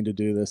 Do you know what I mean to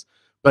do this?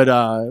 But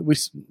I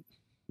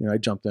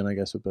jumped in, I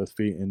guess, with both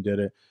feet and did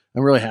it.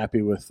 I'm really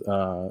happy with,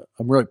 I'm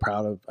really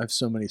proud of, I have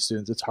so many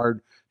students. It's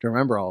hard to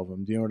remember all of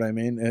them. Do you know what I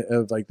mean?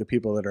 Of like the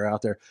people that are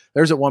out there.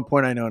 There's at one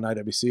point I know in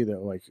IWC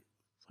that like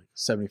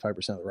 75%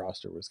 of the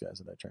roster was guys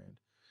that I trained.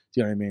 Do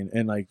you know what I mean?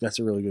 And like, that's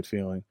a really good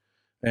feeling.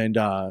 And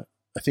I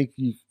think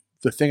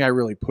the thing I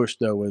really pushed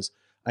though was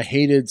I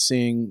hated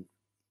seeing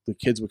the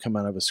kids would come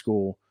out of a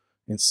school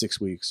in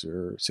 6 weeks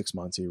or 6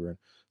 months even.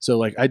 So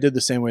like, I did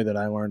the same way that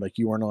I learned, like,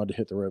 you weren't allowed to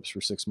hit the ropes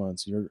for 6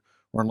 months. You're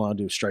weren't allowed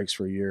to do strikes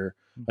for a year.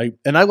 Like,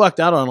 and I lucked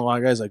out on a lot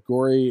of guys like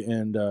Gory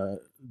and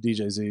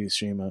DJ Z,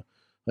 Shima.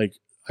 Like,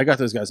 I got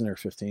those guys in there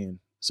 15,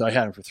 so I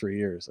had them for 3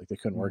 years. Like, they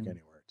couldn't work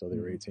anywhere until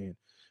they were 18,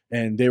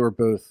 and they were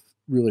both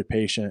really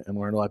patient and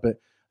learned a lot. But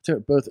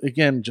both,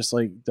 again, just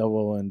like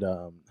Devil and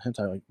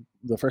Hentai, like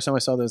the first time I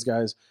saw those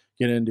guys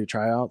get into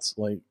tryouts,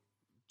 like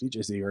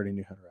DJ Z already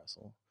knew how to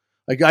wrestle.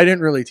 Like, I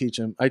didn't really teach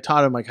him. I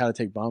taught him like how to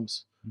take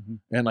bumps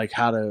and like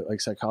how to like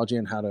psychology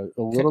and how to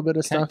a little bit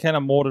of stuff. Kind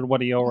of molded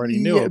what he already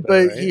knew. Yeah, about,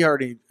 but right? he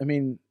already. I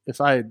mean,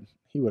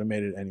 he would have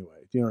made it anyway.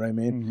 Do you know what I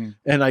mean?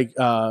 And like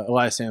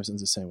Elias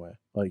Sampson's the same way.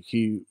 Like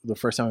the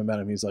first time I met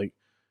him, he's like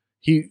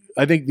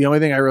I think the only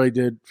thing I really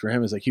did for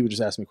him is like he would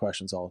just ask me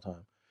questions all the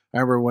time. I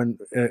remember when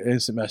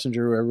Instant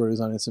Messenger, everybody was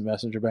on Instant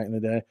Messenger back in the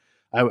day.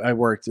 I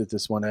worked at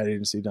this one ad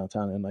agency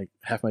downtown, and like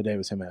half my day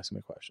was him asking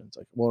me questions.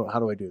 Like, well, how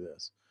do I do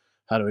this?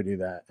 How do I do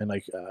that? And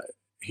like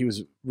he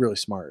was really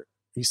smart.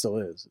 He still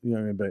is. You know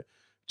what I mean? But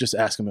just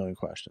ask a million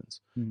questions.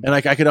 And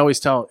like I could always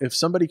tell if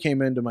somebody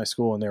came into my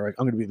school and they were like,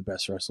 "I'm going to be the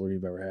best wrestler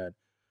you've ever had,"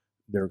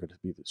 they were going to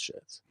be the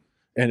shits.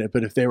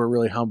 But if they were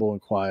really humble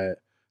and quiet,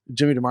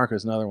 Jimmy DeMarco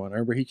is another one. I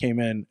remember he came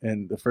in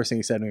and the first thing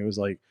he said to me was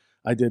like,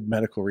 I did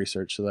medical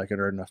research so that I could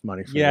earn enough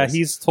money for this.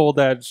 He's told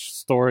that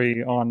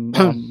story on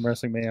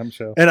Wrestling Mayhem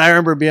show. And I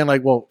remember being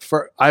like, well,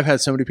 I've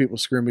had so many people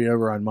screw me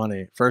over on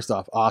money. First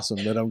off, awesome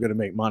that I'm going to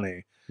make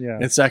money. Yeah.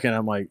 And second,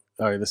 I'm like,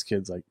 all right, this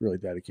kid's like really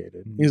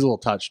dedicated. He's a little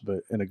touched,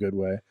 but in a good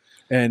way.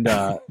 And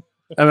I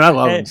mean, I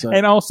love him. So.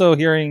 And also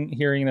hearing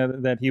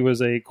that he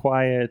was a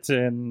quiet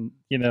and,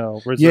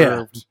 reserved.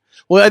 Yeah.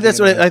 Well,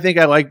 that's what I think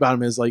I like about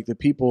him is like the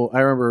people.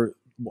 I remember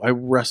I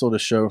wrestled a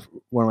show for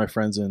one of my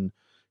friends in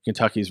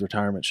Kentucky's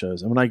retirement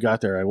shows. And when I got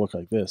there, I looked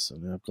like this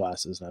and I have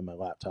glasses and I have my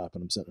laptop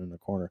and I'm sitting in the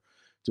corner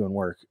doing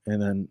work.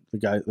 And then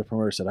the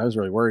promoter said, I was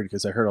really worried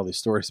because I heard all these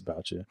stories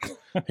about you.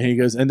 And he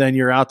goes, and then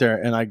you're out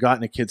there. And I got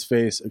in a kid's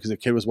face because a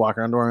kid was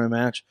walking around during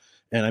my match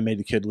and I made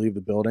the kid leave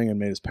the building and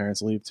made his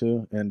parents leave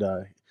too. And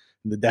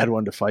the dad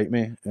wanted to fight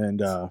me and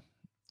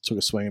took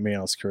a swing at me and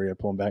I was security. I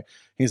pulled him back.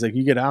 He's like,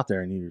 you get out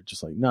there and you're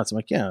just like nuts. I'm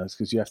like, yeah, it's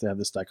because you have to have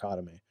this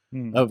dichotomy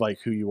of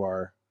like who you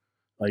are.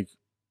 Like,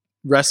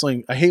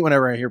 wrestling, I hate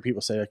whenever I hear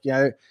people say like,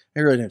 yeah, I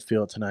really didn't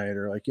feel it tonight,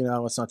 or like,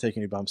 let's not take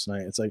any bumps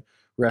tonight. It's like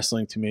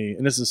wrestling to me,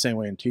 and this is the same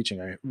way in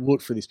teaching. I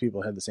look for these people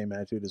that have the same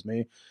attitude as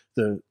me.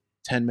 The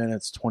 10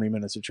 minutes, 20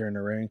 minutes that you're in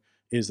the ring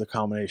is the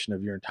culmination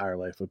of your entire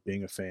life of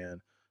being a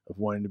fan, of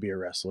wanting to be a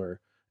wrestler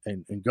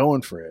and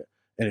going for it.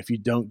 And if you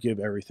don't give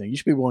everything, you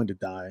should be willing to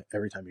die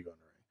every time you go in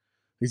the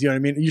ring. You know what I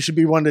mean? You should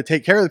be one to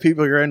take care of the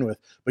people you're in with,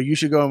 but you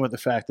should go in with the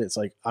fact that it's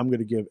like, I'm going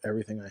to give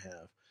everything I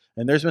have.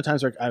 And there's been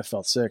times where I've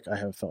felt sick. I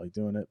haven't felt like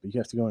doing it, but you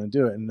have to go in and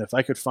do it. And if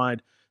I could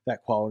find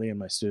that quality in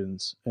my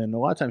students, and a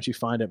lot of times you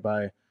find it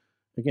by,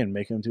 again,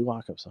 making them do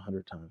lockups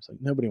 100 times. Like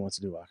nobody wants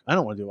to do lockups. I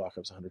don't want to do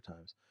lockups 100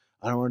 times.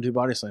 I don't want to do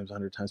body slams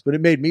 100 times. But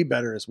it made me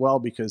better as well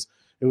because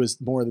it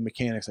was more of the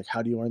mechanics. Like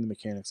how do you learn the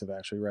mechanics of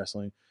actually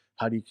wrestling?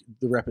 How do you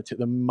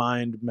the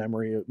mind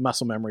memory,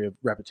 muscle memory of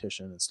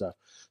repetition and stuff.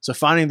 So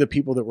finding the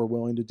people that were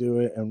willing to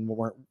do it and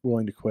weren't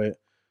willing to quit.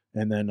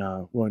 And then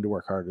willing to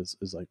work hard is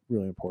like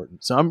really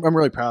important. So I'm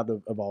really proud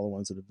of all the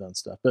ones that have done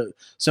stuff. But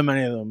so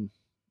many of them,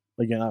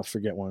 again, I'll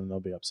forget one and they'll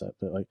be upset.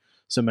 But like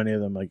so many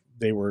of them, like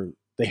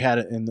they had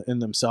it in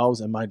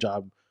themselves, and my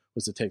job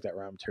was to take that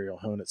raw material,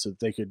 hone it, so that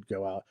they could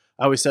go out.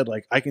 I always said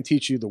like I can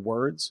teach you the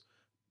words,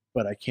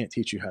 but I can't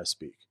teach you how to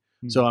speak.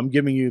 Mm-hmm. So I'm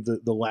giving you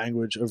the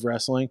language of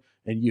wrestling,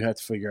 and you have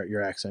to figure out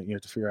your accent. You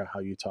have to figure out how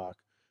you talk,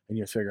 and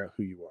you have to figure out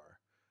who you are.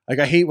 Like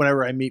I hate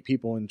whenever I meet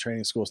people in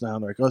training schools now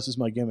and they're like, oh, this is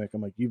my gimmick.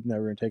 I'm like, you've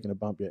never even taken a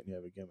bump yet and you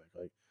have a gimmick.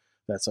 Like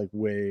that's like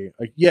way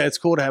like, yeah, it's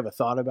cool to have a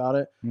thought about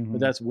it, but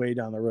that's way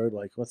down the road.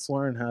 Like let's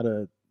learn how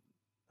to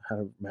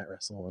mat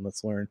wrestle and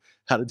let's learn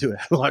how to do a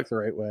headlock the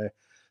right way.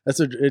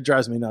 It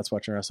drives me nuts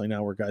watching wrestling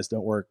now where guys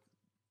don't work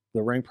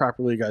the ring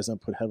properly. Guys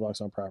don't put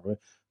headlocks on properly.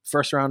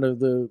 First round of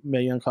the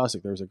Mae Young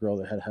Classic, there was a girl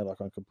that had a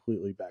headlock on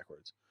completely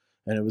backwards.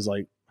 And it was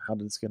like, how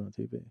did this get on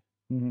TV?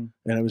 And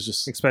it was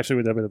just, especially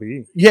with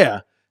WWE.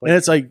 Yeah. And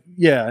it's like,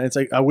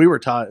 we were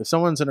taught if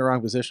someone's in the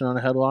wrong position on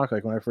a headlock,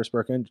 like when I first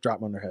broke in, drop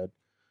them on their head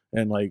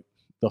and like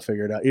they'll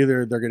figure it out.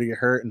 Either they're going to get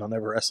hurt and they'll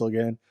never wrestle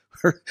again.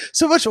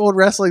 So much old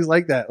wrestling's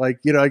like that. Like,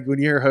 like when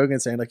you hear Hogan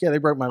saying like, yeah, they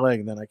broke my leg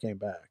and then I came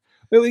back.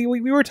 We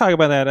were talking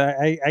about that.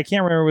 I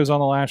can't remember if it was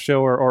on the last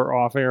show or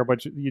off air,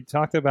 but you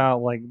talked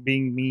about like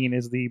being mean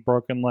is the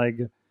broken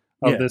leg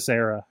of this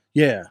era.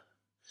 Yeah.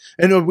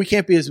 And we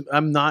can't be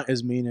I'm not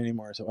as mean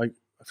anymore. So like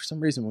for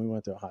some reason when we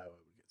went to Ohio,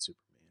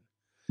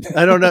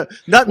 I don't know.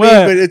 Not me,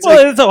 but it's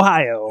like, it's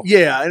Ohio.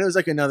 Yeah, and it was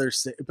like another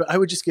state. But I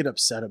would just get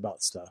upset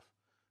about stuff.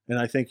 And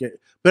I think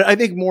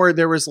more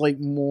there was like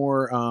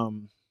more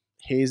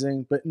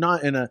hazing, but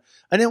not in I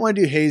didn't want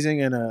to do hazing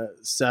in a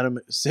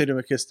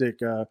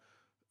sadomasochistic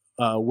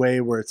way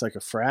where it's like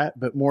a frat,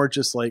 but more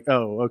just like,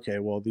 oh, okay,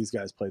 well, these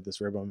guys played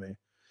this rib on me.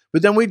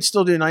 But then we'd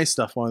still do nice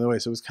stuff along the way.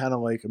 So it was kind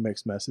of like a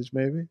mixed message,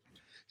 maybe.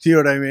 Do you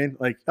know what I mean?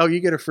 Like, oh, you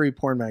get a free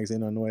porn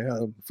magazine on the way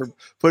home for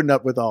putting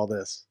up with all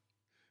this.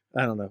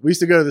 I don't know. We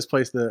used to go to this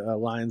place, the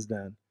Lion's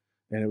Den,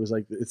 And it was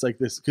like, it's like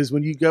this, because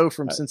when you go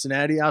from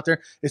Cincinnati out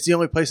there, it's the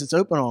only place that's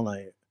open all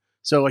night.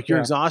 So like you're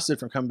exhausted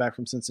from coming back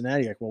from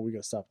Cincinnati. Like, well, we got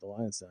to stop the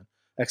Lions then.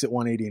 Exit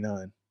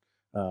 189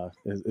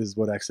 is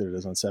what exit it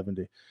is on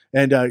 70.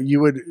 And I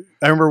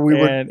remember we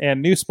would.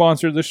 And new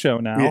sponsor of the show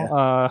now.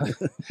 Yeah.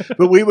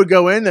 But we would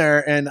go in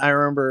there, and I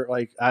remember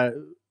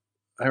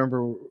I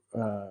remember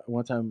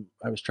one time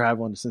I was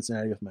traveling to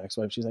Cincinnati with my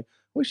ex-wife. She's like,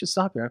 we should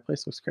stop here. Our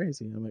place looks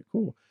crazy. And I'm like,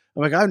 cool.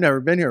 I'm like, I've never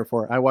been here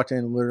before. I walked in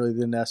and literally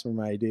didn't ask for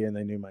my ID, and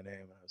they knew my name.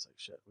 And I was like,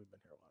 shit, we've been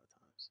here a lot of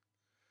times.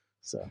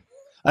 So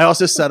I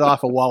also set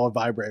off a wall of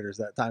vibrators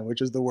that time,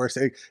 which is the worst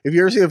thing. If you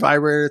ever see a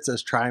vibrator that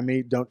says try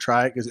me, don't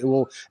try it, because it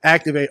will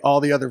activate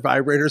all the other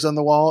vibrators on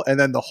the wall, and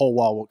then the whole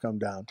wall will come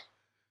down.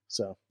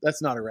 So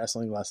that's not a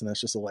wrestling lesson.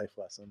 That's just a life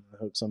lesson. I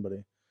hope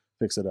somebody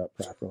picks it up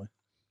properly.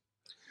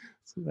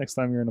 So next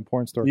time you're in a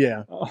porn store.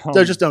 Yeah.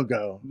 So just don't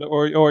go.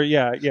 Or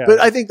yeah.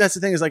 But I think that's the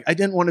thing is like, I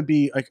didn't want to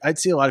be like, I'd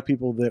see a lot of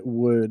people that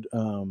would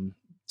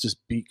just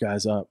beat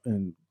guys up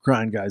and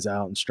grind guys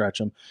out and stretch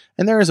them.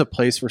 And there is a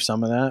place for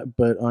some of that.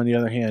 But on the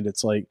other hand,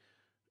 it's like,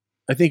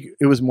 I think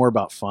it was more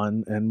about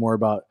fun and more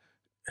about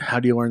how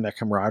do you learn that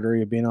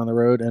camaraderie of being on the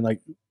road. And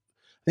like,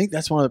 I think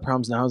that's one of the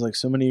problems now is like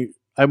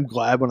I'm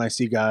glad when I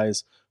see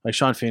guys like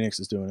Sean Phoenix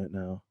is doing it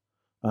now.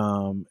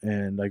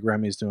 And like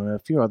Remy's doing it. A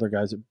few other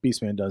guys,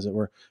 Beastman does it,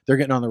 where they're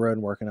getting on the road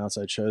and working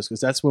outside shows, because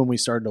that's when we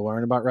started to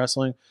learn about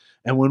wrestling.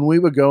 And when we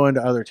would go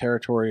into other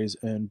territories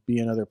and be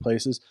in other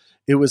places,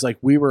 it was like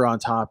we were on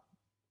top,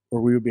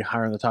 or we would be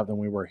higher on the top than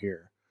we were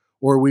here,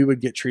 or we would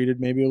get treated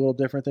maybe a little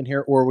different than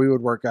here, or we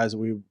would work guys that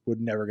we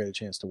would never get a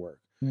chance to work.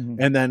 Mm-hmm.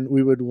 And then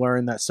we would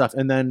learn that stuff,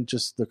 and then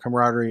just the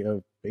camaraderie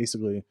of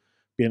basically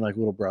being like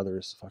little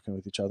brothers fucking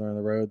with each other on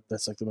the road.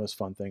 That's like the most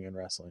fun thing in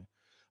wrestling.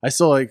 I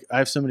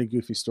have so many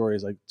goofy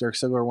stories. Like Dirk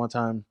Ziggler, one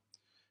time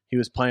he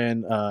was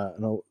playing,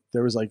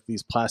 there was like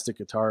these plastic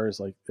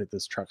guitars like at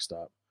this truck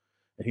stop,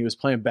 and he was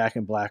playing Back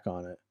in Black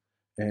on it.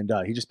 And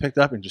he just picked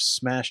up and just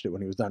smashed it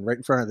when he was done right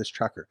in front of this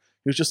trucker.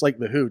 He was just like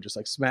the Who, just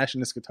like smashing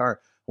this guitar,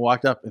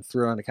 walked up and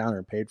threw it on the counter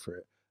and paid for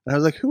it. And I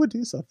was like, who would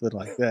do something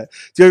like that?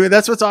 Do you know what I mean?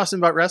 That's what's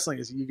awesome about wrestling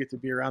is you get to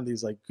be around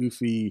these like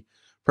goofy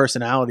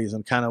personalities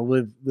and kind of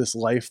live this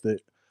life that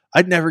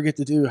I'd never get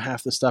to do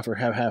half the stuff or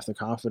have half the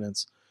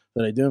confidence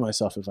that I do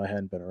myself if I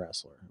hadn't been a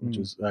wrestler, which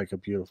is like a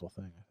beautiful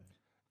thing, I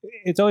think.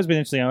 It's always been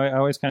interesting. I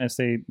always kind of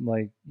say,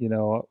 like, you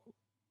know,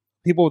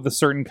 people with a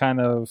certain kind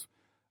of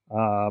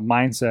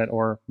mindset,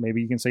 or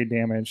maybe you can say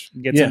damage,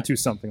 gets into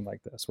something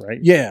like this, right?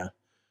 Yeah.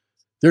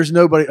 There's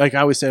nobody, like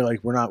I always say,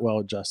 like, we're not well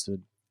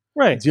adjusted.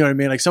 Right. Do you know what I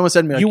mean? Like someone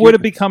said to me, like, you would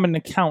have become an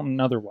accountant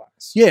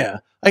otherwise. Yeah.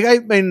 Like, I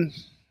mean,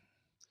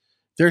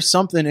 there's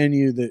something in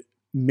you that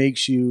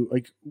makes you,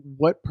 like,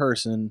 what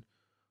person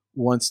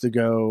wants to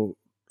go,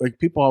 like,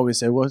 people always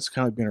say, well, it's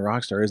kind of like being a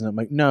rock star, isn't it? I'm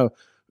like, no.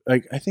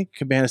 Like, I think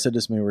Cabana said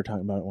this to me, we were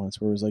talking about it once,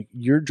 where it was like,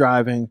 you're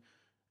driving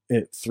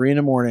at 3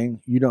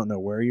 a.m, you don't know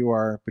where you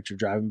are, but you're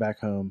driving back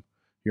home.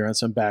 You're on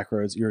some back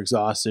roads. You're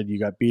exhausted. You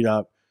got beat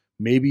up.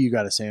 Maybe you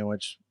got a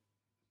sandwich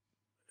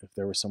if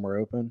there was somewhere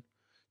open.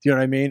 Do you know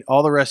what I mean?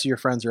 All the rest of your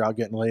friends are out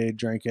getting laid,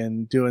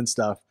 drinking, doing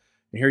stuff.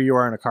 And here you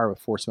are in a car with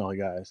 4 smelly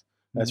guys.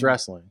 That's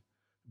wrestling.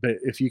 But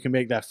if you can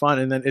make that fun,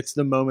 and then it's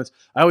the moments.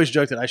 I always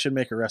joke that I should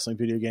make a wrestling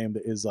video game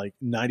that is like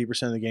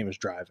 90% of the game is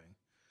driving.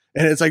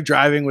 And it's like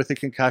driving with a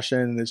concussion,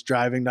 and it's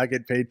driving, not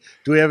getting paid.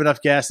 Do we have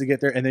enough gas to get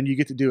there? And then you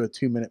get to do a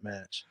 2-minute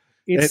match.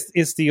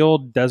 It's the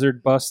old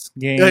Desert Bus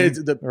game.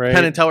 It's the right?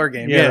 Penn and Teller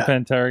game. Yeah, the Penn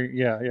and Teller.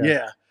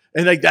 Yeah.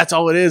 And like that's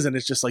all it is, and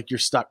it's just like you're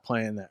stuck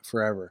playing that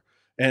forever.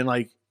 And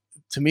like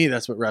to me,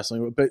 that's what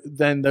wrestling. But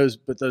then those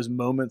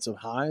moments of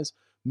highs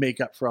make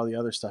up for all the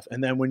other stuff.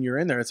 And then when you're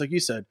in there, it's like you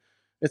said,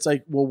 it's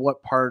like, well,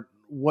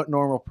 what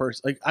normal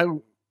person? Like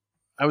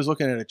I was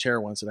looking at a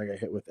chair once that I got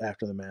hit with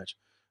after the match,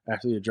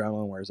 after the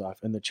adrenaline wears off,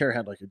 and the chair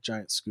had like a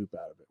giant scoop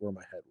out of it where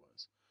my head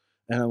was.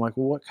 And I'm like,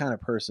 well, what kind of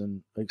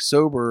person, like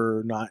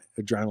sober, not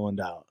adrenalined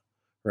out,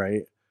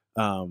 right?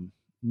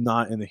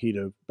 Not in the heat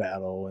of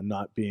battle and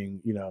not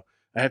being, you know,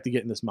 I have to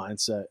get in this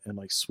mindset and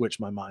like switch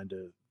my mind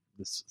to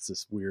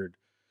this weird.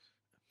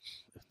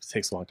 It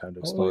takes a long time to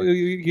explain. Well,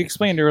 you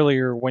explained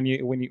earlier when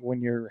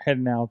you're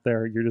heading out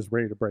there, you're just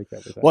ready to break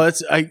everything. Well,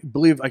 I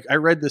believe I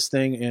read this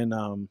thing in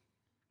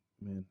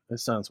man,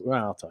 this sounds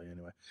well. I'll tell you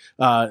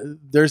anyway.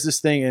 There's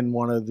this thing in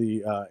one of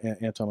the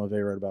Anton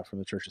LaVey wrote about from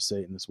the Church of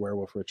Satan, this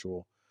werewolf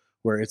ritual,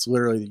 where it's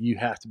literally that you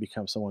have to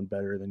become someone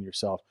better than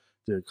yourself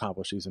to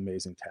accomplish these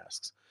amazing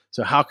tasks.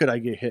 So how could I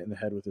get hit in the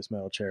head with this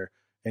metal chair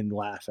and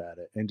laugh at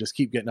it and just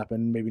keep getting up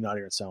and maybe not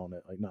even selling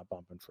it, like not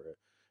bumping for it?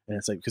 And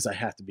it's like, because I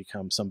have to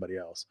become somebody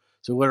else.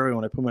 So literally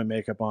when I put my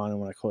makeup on and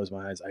when I close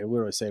my eyes, I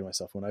literally say to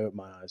myself, when I open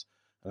my eyes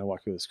and I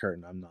walk through this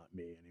curtain, I'm not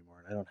me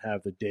anymore. And I don't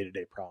have the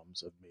day-to-day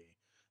problems of me.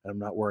 And I'm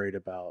not worried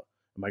about,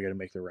 am I going to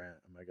make the rent?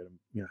 Am I going to,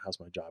 you know, how's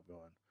my job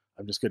going?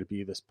 I'm just going to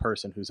be this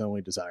person whose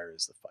only desire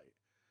is the fight.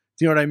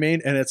 Do you know what I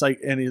mean? And it's like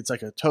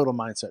a total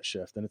mindset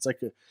shift. And it's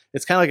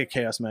kind of like a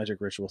chaos magic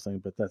ritual thing,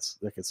 but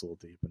that gets a little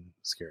deep and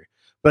scary.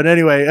 But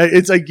anyway,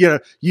 it's like, you know,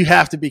 you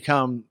have to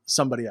become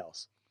somebody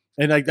else.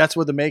 And like, that's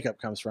where the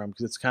makeup comes from.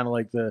 Cause it's kind of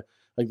like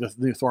Like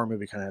the Thor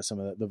movie kind of has some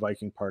of the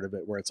Viking part of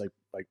it, where it's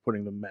like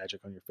putting the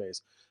magic on your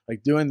face,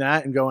 like doing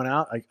that and going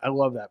out. Like I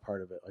love that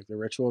part of it, like the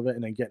ritual of it,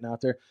 and then getting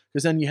out there,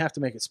 because then you have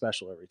to make it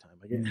special every time.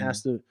 Like it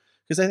has to,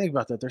 because I think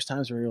about that. There's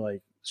times where you're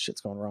like,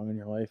 shit's going wrong in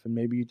your life, and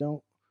maybe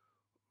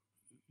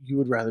you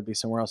would rather be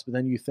somewhere else. But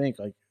then you think,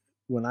 like,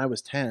 when I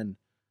was 10,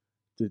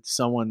 did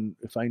someone,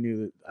 if I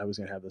knew that I was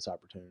going to have this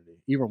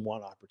opportunity, even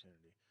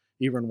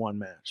one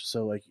match.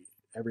 So like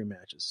every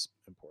match is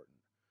important.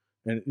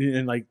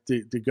 And like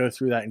to go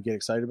through that and get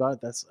excited about it,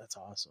 that's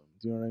awesome.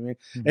 Do you know what I mean?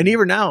 Mm-hmm. And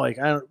even now, like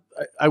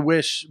I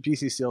wish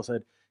PC Steel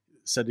said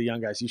to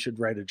young guys, you should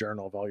write a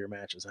journal of all your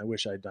matches. I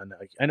wish I'd done that.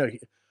 Like I know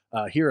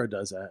Hero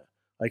does that.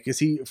 Like,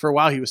 cause for a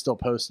while he was still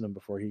posting them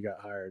before he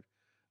got hired,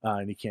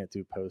 and he can't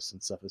do posts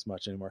and stuff as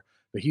much anymore.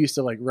 But he used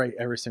to like write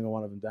every single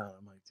one of them down.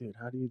 I'm like, dude,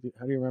 how do you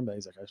remember that?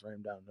 He's like, I just write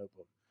them down in a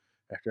notebook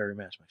after every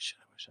match. I'm like, shit,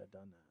 I wish I'd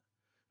done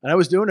that. And I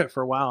was doing it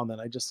for a while, and then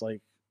I just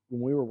like,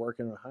 when we were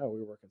working in Ohio, we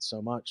were working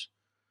so much.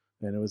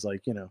 And it was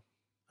like, I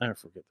don't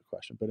forget the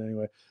question, but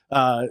anyway,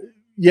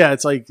 yeah,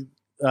 it's like,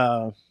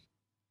 I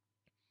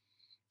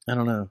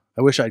don't know.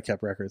 I wish I'd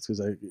kept records, because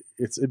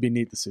it'd be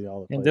neat to see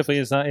all the places. And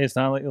definitely it's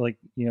not like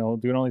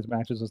doing all these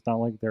matches. It's not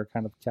like they're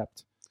kind of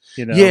kept,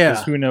 yeah.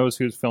 'Cause who knows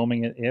who's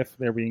filming it, if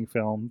they're being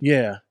filmed.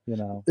 Yeah.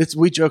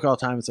 We joke all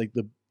the time. It's like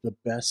the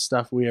best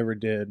stuff we ever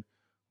did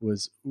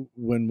was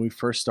when we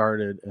first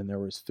started, and there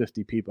was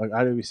 50 people. Like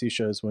IWC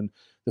shows, when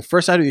the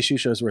first IWC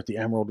shows were at the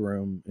Emerald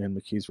Room in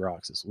McKees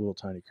Rocks, this little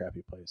tiny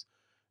crappy place.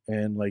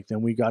 And like, then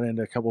we got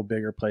into a couple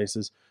bigger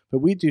places, but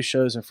we do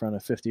shows in front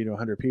of 50 to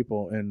 100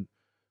 people. And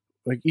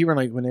like, even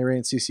like when they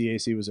ran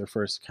CCAC was their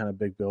first kind of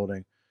big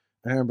building.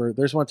 I remember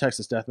there's one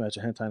Texas Deathmatch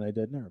at Hentai, and I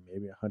did, there were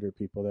maybe 100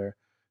 people there,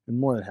 and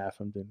more than half of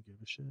them didn't give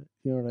a shit.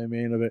 You know what I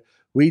mean? But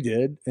we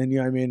did. And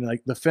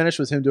like the finish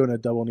was him doing a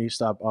double knee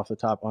stop off the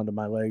top onto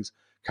my legs,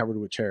 covered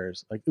with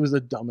chairs. Like, it was the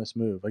dumbest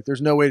move. Like,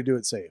 there's no way to do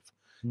it safe.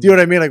 Do you know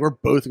what I mean? Like, we're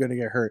both going to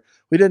get hurt.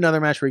 We did another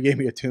match where he gave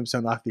me a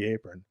tombstone off the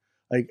apron.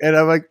 Like, and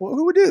I'm like, well,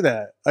 who would do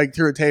that? Like,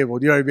 through a table.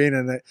 Do you know what I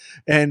mean?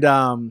 And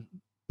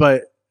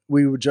but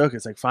we would joke.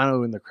 It's like, finally,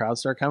 when the crowd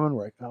start coming,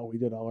 we're like, oh, we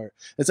did all our.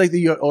 It's like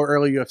the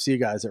early UFC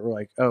guys that were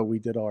like, oh, we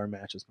did all our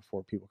matches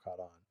before people caught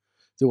on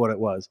to what it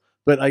was.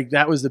 But like,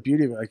 that was the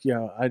beauty of it.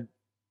 Like,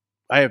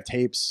 I have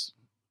tapes,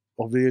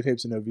 old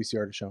videotapes, and no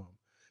VCR to show them.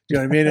 You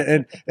know what I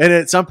mean? And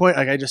at some point,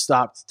 like, I just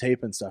stopped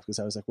taping stuff, because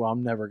I was like, well,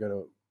 I'm never going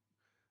to,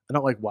 I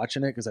don't like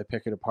watching it because I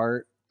pick it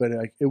apart, but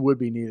like, it would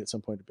be neat at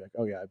some point to be like,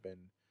 oh yeah, I've been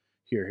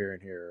here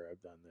and here, or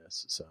I've done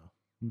this. So,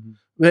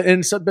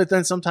 but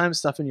then sometimes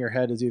stuff in your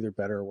head is either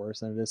better or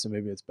worse than it is. So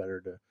maybe it's better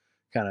to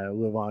kind of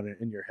live on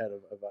in your head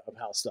of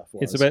how stuff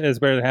was. It's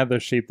better to have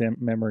those shaped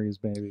memories,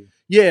 maybe.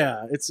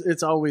 Yeah.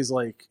 It's always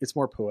like, it's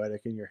more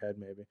poetic in your head,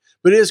 maybe,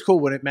 but it is cool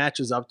when it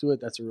matches up to it.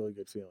 That's a really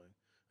good feeling.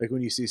 Like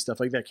when you see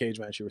stuff like that cage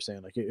match you were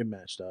saying, like it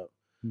matched up.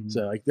 Mm-hmm.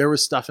 So like there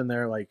was stuff in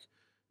there, like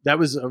that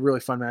was a really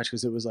fun match,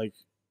 because it was like,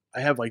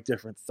 I have like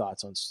different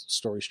thoughts on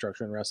story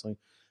structure in wrestling.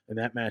 And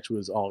that match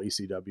was all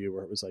ECW,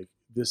 where it was like,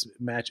 this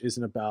match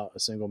isn't about a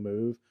single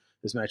move.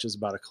 This match is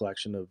about a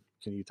collection of,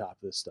 can you top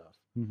this stuff?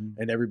 Mm-hmm.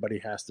 And everybody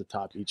has to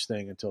top each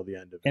thing until the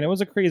end of it. And it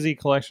was a crazy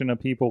collection of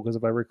people, because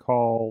if I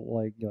recall,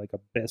 like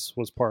Abyss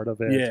was part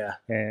of it. Yeah.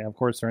 And of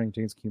course, starting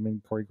James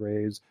Cuman, Corey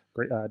Graves,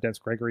 Dennis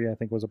Gregory, I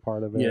think, was a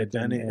part of it.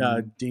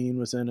 Yeah, Dean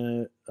was in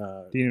it.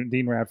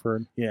 Dean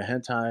Radford. Yeah,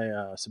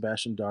 Hentai,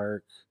 Sebastian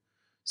Dark.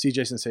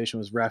 CJ Sensation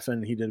was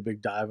reffing. He did a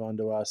big dive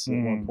onto us at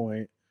one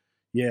point.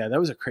 Yeah, that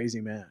was a crazy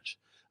match.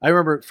 I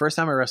remember first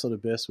time I wrestled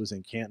Abyss was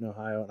in Canton,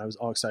 Ohio, and I was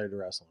all excited to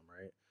wrestle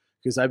him, right?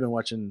 Because I've been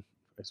watching,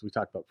 as we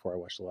talked about before, I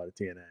watched a lot of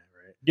TNA,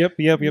 right? Yep.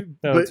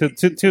 No, but,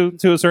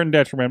 to a certain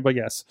detriment, but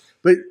yes.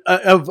 But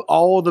of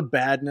all the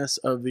badness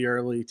of the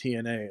early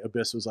TNA,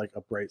 Abyss was like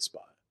a bright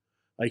spot.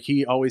 Like,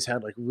 he always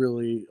had like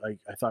really, like,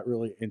 I thought,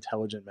 really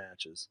intelligent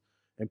matches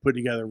and put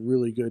together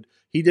really good.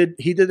 He did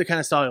the kind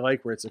of style I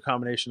like, where it's a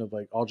combination of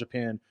like All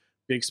Japan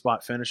big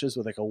spot finishes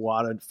with like a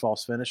lot of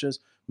false finishes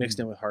mixed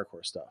in with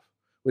hardcore stuff,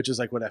 which is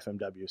like what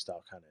FMW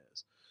style kind of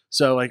is.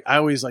 So like, I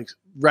always like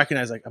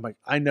recognize, like, I'm like,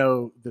 I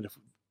know that if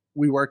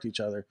we worked each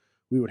other,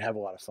 we would have a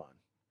lot of fun.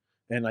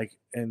 And like,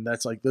 and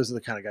that's like, those are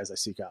the kind of guys I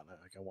seek out, and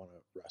I want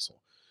to wrestle.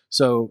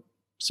 So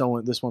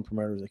this one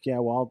promoter was like, yeah,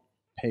 well, I'll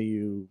pay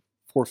you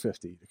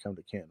 $450 to come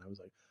to Canton. I was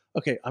like,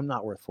 okay, I'm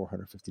not worth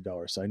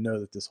 $450. So I know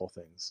that this whole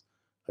thing's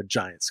a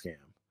giant scam,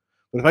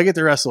 but if I get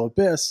to wrestle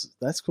Abyss,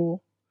 that's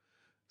cool.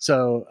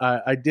 So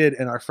I did,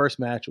 and our first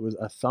match was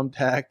a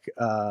thumbtack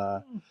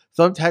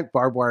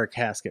barbed wire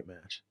casket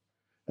match.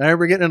 And I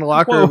remember getting in the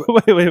locker room.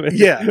 Wait.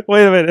 Yeah.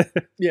 Wait a minute.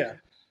 Yeah.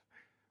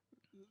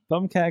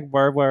 Thumbtack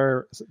barbed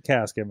wire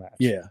casket match.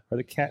 Yeah. Are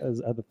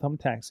the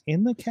thumbtacks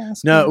in the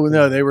casket?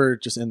 No, they were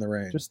just in the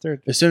ring. Just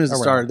there. As soon as it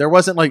started. There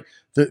wasn't like,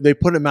 they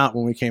put him out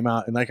when we came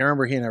out. And like, I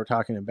remember he and I were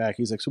talking him back.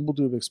 He's like, so we'll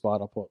do a big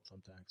spot. I'll pull up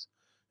thumbtacks.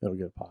 It'll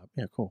get a pop.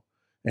 Yeah, cool.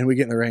 And we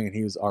get in the ring, and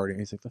he's like,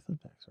 the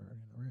thumbtacks are already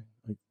in the ring.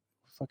 Like,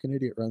 fucking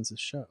idiot runs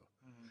this show.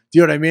 Mm-hmm. Do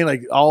you know what I mean?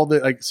 Like, all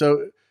the, like,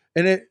 so,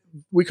 and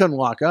we couldn't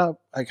lock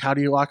up. Like, how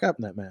do you lock up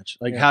in that match?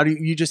 Like, how do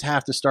you just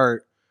have to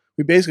start,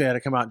 we basically had to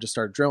come out and just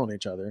start drilling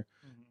each other.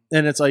 Mm-hmm.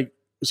 And it's like,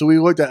 so we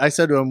looked at, I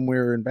said to him, we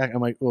were in back,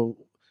 I'm like, well,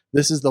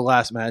 this is the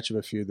last match of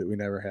a feud that we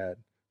never had.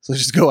 So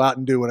just go out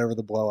and do whatever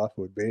the blow off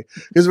would be.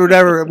 Because we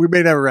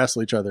may never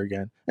wrestle each other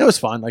again. It was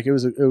fun. Like it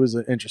was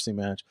an interesting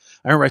match.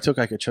 I remember I took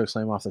like a choke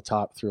slam off the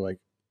top through like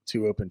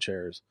 2 open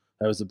chairs.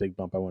 That was the big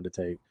bump I wanted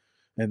to take.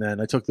 And then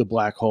I took the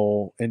black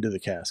hole into the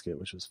casket,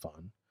 which was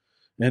fun.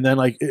 And then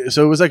like,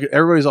 so it was like,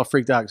 everybody's all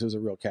freaked out because it was a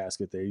real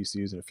casket they used to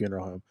use in a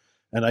funeral home.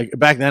 And like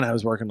back then I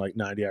was working like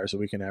 90 hours a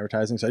week in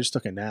advertising. So I just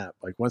took a nap.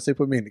 Like once they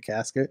put me in the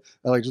casket,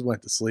 I like just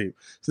went to sleep.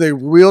 So they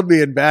wheeled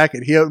me in back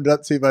and he opened up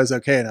to see if I was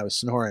okay. And I was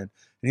snoring.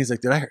 And he's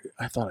like,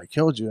 I thought I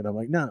killed you. And I'm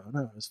like, no,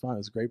 it was fine. It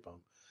was a great bump.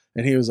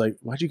 And he was like,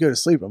 why'd you go to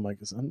sleep? I'm like,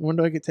 when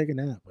do I get to take a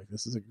nap? Like,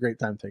 this is a great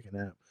time to take a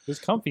nap. It was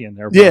comfy in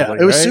there. Probably, yeah,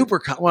 it was right? super.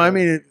 Well, I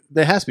mean,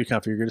 it has to be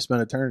comfy. You're going to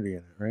spend eternity in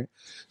it, right?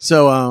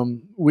 So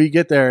we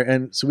get there.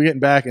 And so we get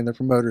back and the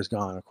promoter's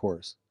gone, of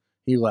course.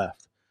 He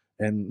left.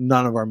 And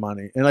none of our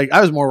money. And like,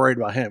 I was more worried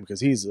about him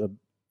because he's a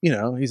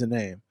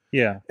name.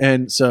 Yeah.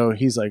 And so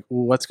he's like,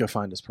 well, let's go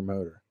find his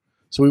promoter.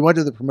 So we went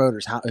to the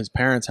promoter's house, his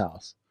parents'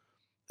 house.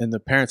 And the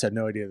parents had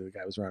no idea that the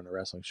guy was running a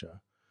wrestling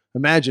show.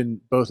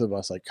 Imagine both of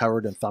us like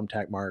covered in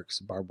thumbtack marks,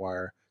 barbed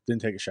wire,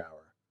 didn't take a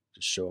shower,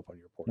 just show up on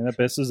your porch. And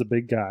this is a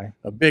big guy.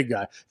 A big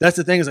guy. That's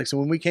the thing is like, so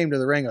when we came to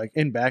the ring, like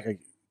in back, like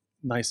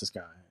nicest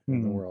guy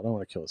in the world. I don't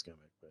want to kill his gimmick,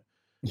 but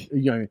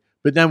you know what I mean?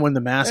 But then when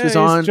the mask is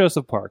on,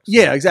 Joseph Parks.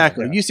 Yeah,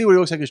 exactly. Yeah. You see what he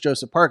looks like as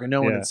Joseph Park, and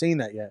no one had seen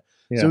that yet.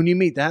 Yeah. So when you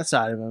meet that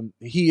side of him,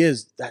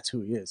 that's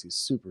who he is. He's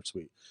super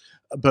sweet.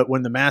 But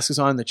when the mask is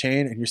on the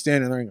chain and you're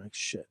standing there and like,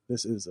 shit,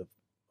 this is a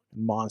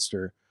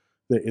monster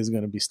that is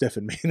going to be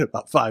stiffing me in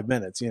about 5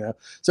 minutes, you know?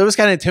 So it was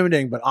kind of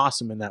intimidating, but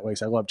awesome in that way.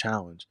 So I love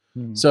challenge.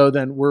 Mm-hmm. So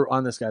then we're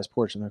on this guy's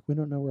porch and like, we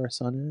don't know where our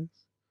son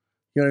is.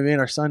 You know what I mean?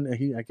 Our son,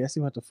 I guess he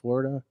went to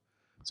Florida.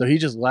 So he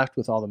just left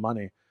with all the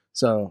money.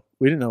 So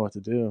we didn't know what to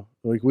do.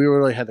 Like we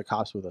really had the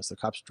cops with us. The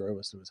cops drove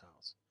us to his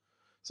house.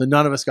 So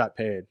none of us got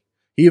paid.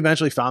 He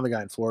eventually found the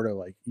guy in Florida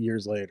like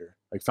years later,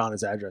 like found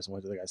his address and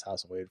went to the guy's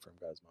house and waited for him,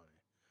 got his money.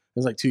 It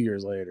was like 2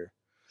 years later.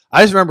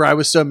 I just remember I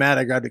was so mad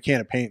I grabbed a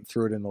can of paint and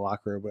threw it in the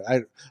locker room.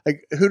 But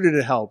who did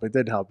it help? It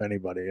didn't help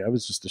anybody. I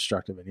was just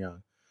destructive and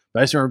young.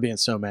 But I just remember being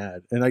so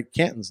mad. And like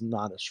Canton's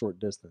not a short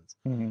distance.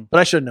 Mm-hmm. But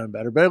I should have known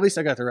better. But at least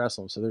I got to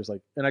wrestle him. So there's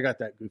like, and I got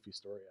that goofy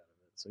story out of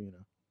it. So, you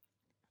know.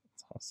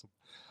 That's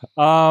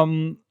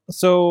awesome.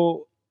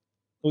 So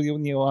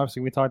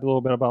obviously we talked a little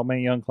bit about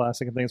Mae Young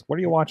Classic and things. What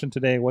are you watching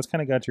today? What's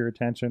kind of got your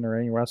attention, or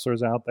any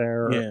wrestlers out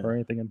there, or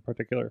anything in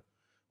particular?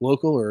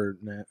 Local or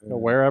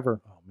wherever?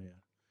 Oh man.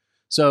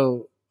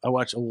 So I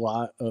watch a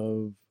lot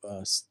of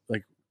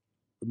like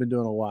I've been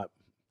doing a lot.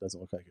 Doesn't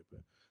look like it,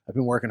 but I've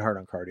been working hard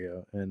on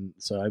cardio, and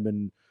so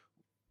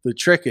the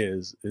trick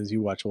is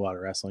you watch a lot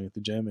of wrestling at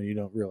the gym and you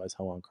don't realize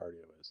how long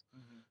cardio is.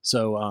 Mm-hmm.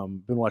 So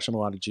been watching a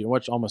lot of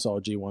watched almost all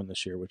G1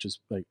 this year, which is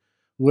like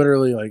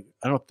literally like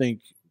I don't think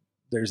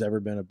there's ever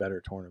been a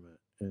better tournament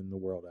in the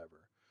world ever.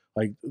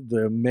 Like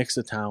the mix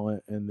of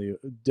talent and the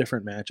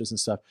different matches and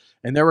stuff.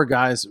 And there were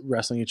guys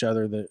wrestling each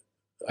other that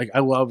like I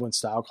love when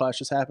style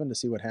clashes happen to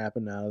see what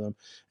happened out of them.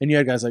 And you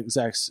had guys like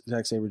Zack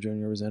Sabre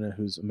Jr. was in it,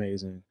 who's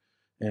amazing,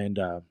 and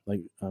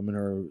like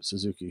Minoru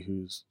Suzuki,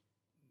 who's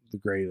the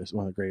greatest,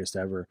 one of the greatest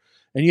ever.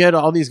 And you had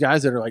all these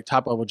guys that are like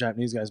top level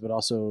Japanese guys, but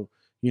also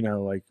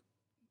the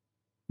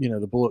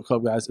Bullet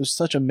Club guys. There's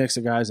such a mix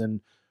of guys, and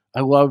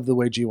I love the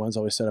way G1's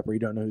always set up where you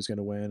don't know who's going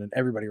to win, and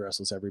everybody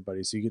wrestles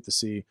everybody, so you get to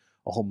see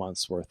a whole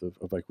month's worth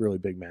of like really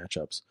big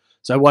matchups.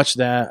 So I watch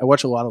that. I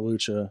watch a lot of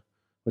lucha,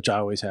 which I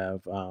always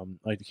have. I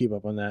like to keep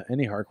up on that.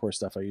 Any hardcore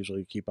stuff I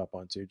usually keep up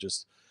on too,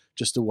 just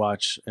to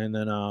watch. And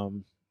then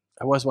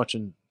I was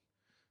watching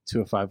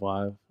 205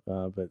 Live,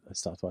 but I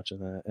stopped watching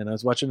that. And I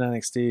was watching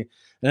NXT.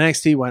 And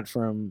NXT went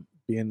from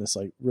being this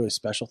like really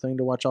special thing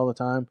to watch all the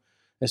time,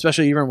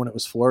 especially even when it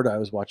was Florida. I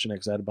was watching it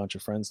because I had a bunch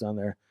of friends down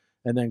there.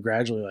 And then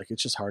gradually, like,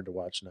 it's just hard to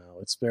watch now.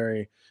 It's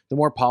the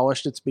more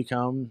polished it's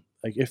become.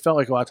 Like, it felt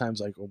like a lot of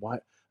times, like, well, why?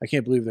 I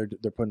can't believe they're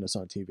putting this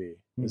on TV.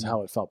 Is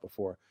how it felt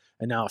before.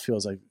 And now it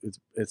feels like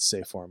it's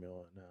safe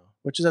formula now,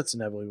 that's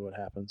inevitably what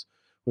happens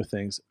with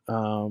things.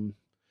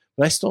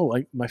 But I still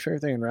like, my favorite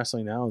thing in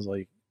wrestling now is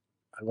like,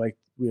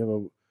 we have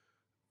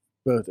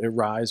both a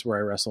Rise where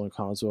I wrestle in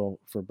Collinsville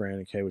for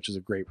Brandon K, which is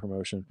a great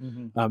promotion.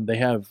 Mm-hmm. They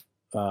have,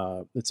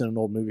 it's in an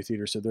old movie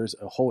theater. So there's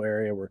a whole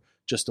area where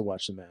just to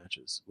watch the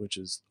matches, which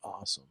is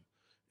awesome.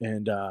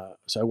 And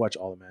so I watch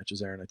all the matches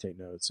there and I take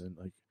notes, and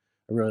like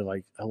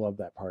I love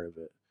that part of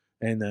it.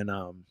 And then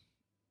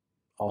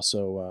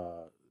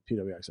also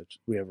PWX,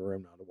 we have a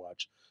room now to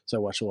watch, so I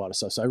watch a lot of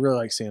stuff. So I really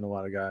like seeing a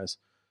lot of guys.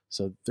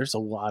 So there's a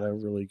lot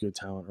of really good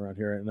talent around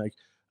here, and like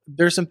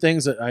there's some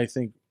things that I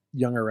think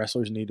younger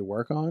wrestlers need to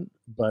work on,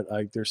 but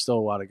like there's still a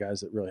lot of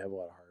guys that really have a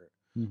lot of heart.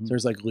 Mm-hmm. So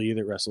there's like Lee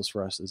that wrestles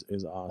for us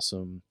is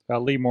awesome.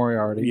 Lee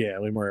Moriarty. Yeah,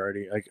 Lee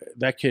Moriarty. Like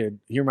that kid,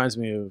 he reminds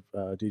me of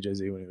DJ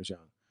Z when he was young.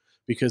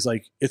 Because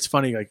like it's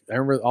funny, like I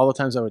remember all the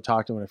times I would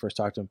talk to him when I first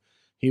talked to him,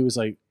 he was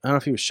like, I don't know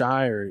if he was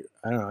shy or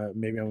I don't know,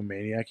 maybe I'm a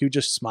maniac. He would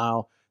just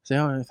smile Say,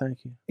 oh, thank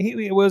you.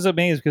 He was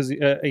amazed because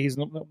he's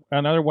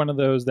another one of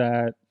those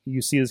that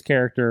you see his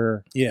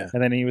character, Yeah.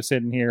 and then he was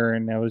sitting here,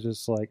 and I was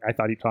just like, I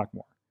thought he talked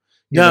more.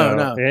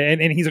 No.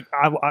 And he's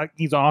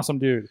he's an awesome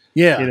dude.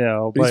 Yeah, you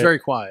know, but he's very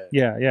quiet.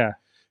 Yeah.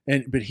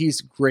 But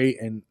he's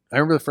great. And I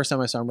remember the first time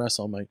I saw him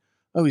wrestle, I'm like,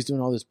 oh, he's doing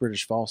all this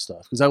British fall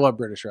stuff because I love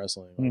British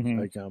wrestling.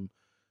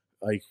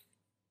 Like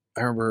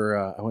I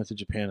remember I went to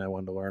Japan. I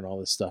wanted to learn all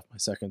this stuff. My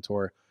second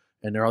tour,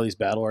 and there are all these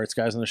battle arts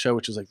guys on the show,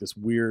 which is like this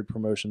weird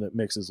promotion that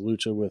mixes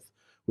lucha with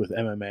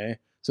MMA.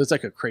 So it's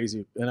like a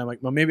crazy. And I'm like,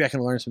 well, maybe I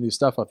can learn some new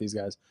stuff off these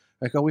guys.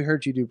 Like, oh, we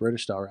heard you do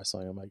British style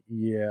wrestling. I'm like,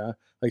 yeah.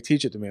 Like,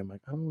 teach it to me. I'm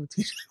like, I don't want to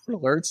teach. I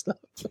want to learn stuff.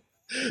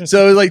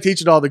 So it was like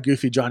teaching all the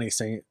goofy Johnny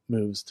Saint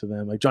moves to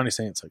them. Like Johnny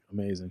Saint's like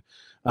amazing.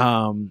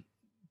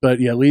 But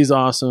yeah, Lee's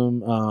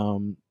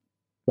awesome.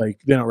 Like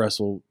they don't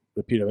wrestle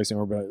the PWX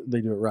anymore, but they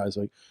do it Rise.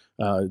 Like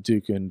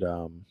Duke and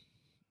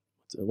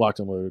Locked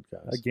and Loaded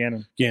guys.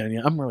 Gannon.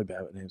 Yeah, I'm really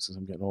bad with names because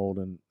I'm getting old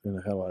and I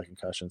had a lot of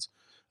concussions.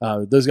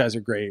 Those guys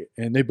are great,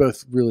 and they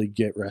both really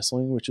get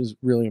wrestling, which is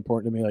really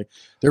important to me. Like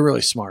they're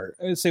really smart.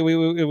 I would say we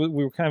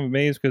were kind of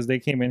amazed because they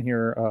came in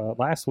here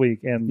last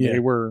week and they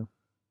were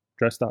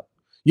dressed up.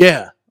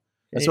 Yeah,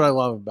 that's what I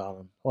love about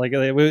them. Like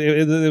it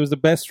was the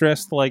best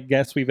dressed like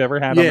guest we've ever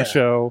had on the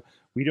show.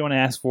 We don't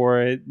ask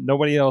for it.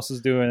 Nobody else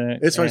is doing it.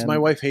 It's funny. My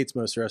wife hates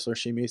most wrestlers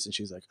she meets, and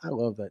she's like, "I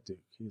love that dude.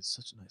 He's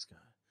such a nice guy."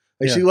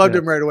 Like she loved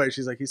him right away.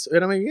 She's like,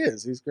 and I mean, he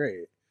is. He's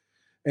great.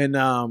 And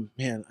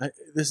man,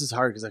 this is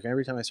hard because like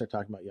every time I start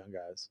talking about young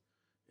guys,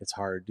 it's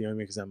hard. You know what I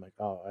mean? Because I'm like,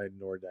 oh, I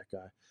ignored that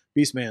guy.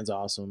 Beastman's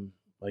awesome.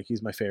 Like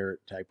he's my favorite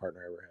tag partner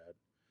I ever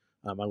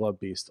had. I love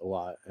Beast a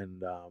lot,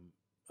 and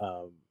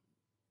let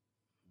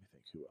me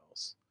think who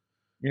else.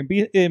 And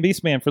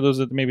Beastman, for those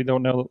that maybe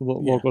don't know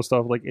local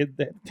stuff, like it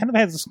kind of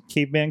has this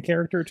caveman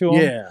character to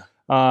him. Yeah.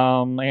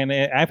 And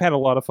I've had a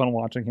lot of fun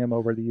watching him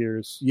over the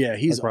years. Yeah,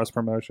 he's across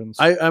promotions.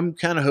 I'm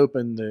kind of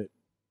hoping that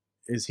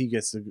as he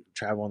gets to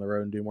travel on the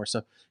road and do more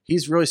stuff,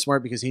 he's really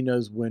smart because he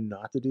knows when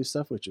not to do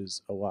stuff, which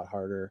is a lot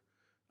harder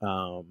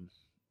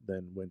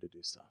than when to do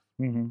stuff.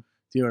 Mm-hmm. Do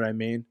you know what I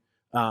mean?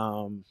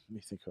 Let me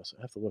think. Also,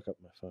 I have to look up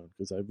my phone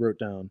because I wrote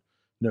down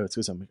notes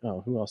because I'm like,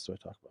 oh, who else do I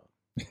talk about?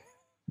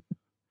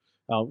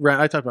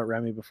 I talked about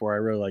Remy before. I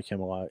really like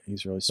him a lot.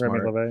 He's really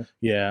smart. Remy LeVay.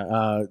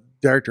 Yeah.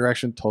 Derek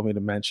Direction told me to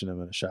mention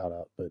him in a shout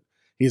out, but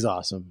he's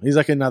awesome. He's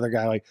like another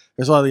guy. Like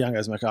there's a lot of the young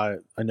guys. I'm like,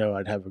 I know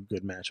I'd have a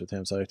good match with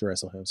him, so I like to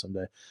wrestle him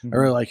someday. Mm-hmm. I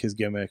really like his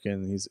gimmick,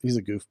 and he's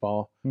a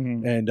goofball.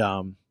 Mm-hmm.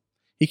 And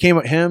he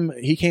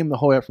came the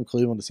whole way up from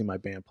Cleveland to see my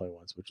band play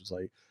once, which was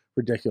like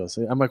ridiculous.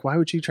 I'm like, why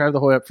would you travel the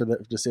whole way up for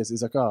that? Just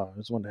he's like, oh, I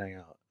just wanted to hang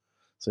out.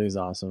 So he's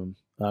awesome.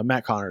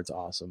 Matt Conrad's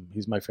awesome.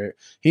 He's my favorite.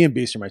 He and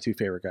Beast are my two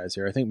favorite guys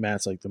here. I think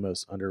Matt's like the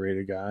most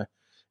underrated guy,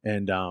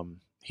 and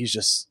he's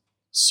just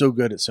so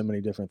good at so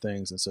many different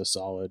things and so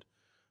solid.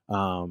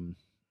 Yeah,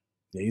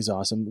 he's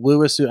awesome.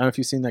 Lewis, I don't know if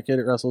you've seen that kid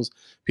at Wrestles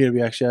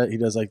PWX yet. He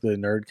does like the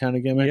nerd kind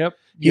of gimmick. Yep.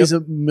 He's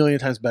a million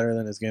times better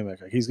than his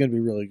gimmick. Like, he's going to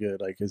be really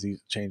good, like, because he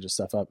changes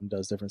stuff up and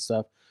does different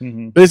stuff.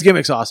 Mm-hmm. But his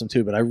gimmick's awesome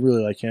too. But I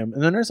really like him.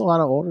 And then there's a lot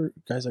of older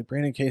guys like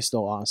Brandon Kay's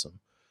still awesome.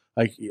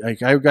 Like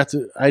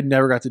I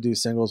never got to do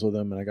singles with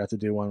him, and I got to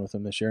do one with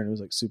him this year, and it was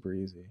like super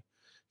easy.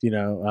 You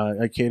know,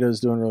 like Kato's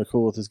doing really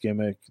cool with his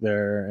gimmick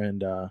there,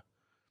 and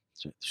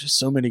there's just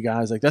so many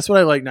guys. Like that's what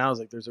I like now is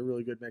like there's a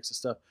really good mix of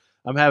stuff.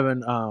 I'm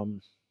having a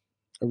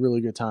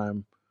really good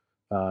time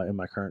in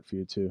my current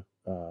feud too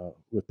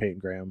with Peyton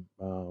Graham.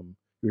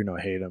 You know,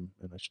 I hate him,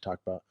 and I should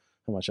talk about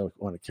how much I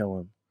want to kill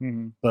him.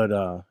 Mm-hmm.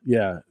 But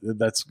yeah,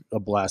 that's a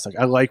blast. Like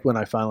I like when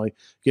I finally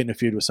get in a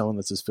feud with someone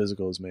that's as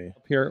physical as me.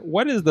 Pierre,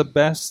 what is the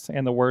best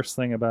and the worst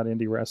thing about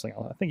indie wrestling?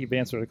 I think you've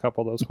answered a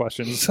couple of those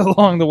questions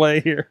along the way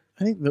here.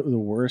 I think the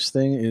worst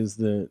thing is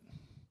that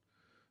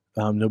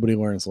nobody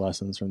learns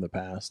lessons from the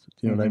past.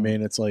 Do you know what I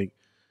mean? It's like,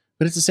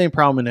 but it's the same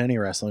problem in any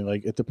wrestling.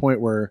 Like at the point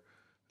where,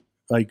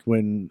 like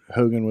when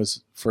Hogan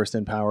was first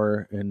in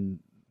power in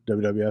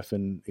WWF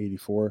in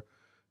 '84,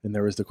 and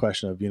there was the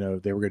question of, you know,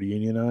 they were going to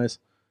unionize,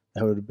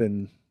 that would have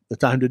been the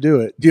time to do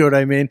it. Do you know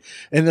what I mean?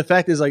 And the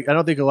fact is, like, I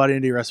don't think a lot of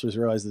indie wrestlers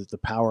realize that the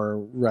power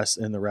rests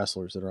in the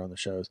wrestlers that are on the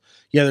shows.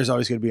 Yeah, there's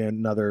always going to be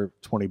another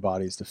 20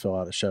 bodies to fill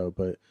out a show,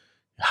 but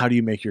how do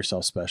you make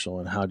yourself special,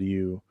 and how do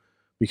you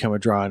become a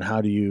draw, and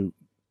how do you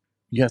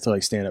have to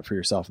like stand up for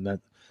yourself, and that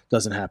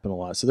doesn't happen a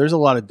lot. So there's a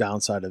lot of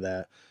downside of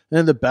that. And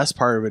then the best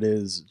part of it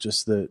is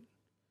just that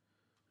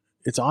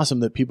it's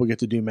awesome that people get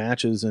to do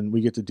matches, and we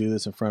get to do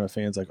this in front of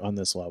fans like on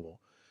this level,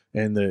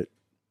 and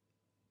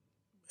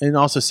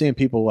also seeing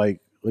people like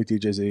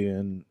DJZ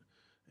and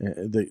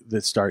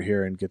that start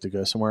here and get to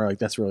go somewhere, like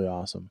that's really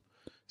awesome.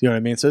 Do you know what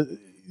I mean? So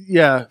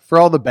yeah, for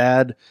all the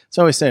bad, it's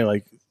always saying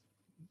like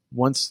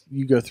once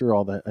you go through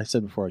all that, I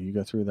said before, you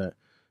go through that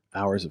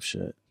hours of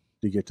shit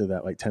to get to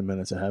that like 10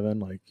 minutes of heaven.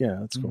 Like, yeah,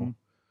 that's cool.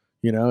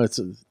 You know, it's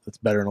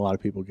better than a lot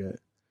of people get.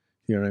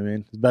 You know what I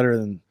mean? It's better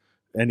than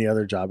any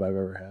other job I've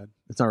ever had.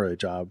 It's not really a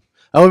job.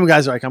 I love when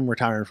guys are like, I'm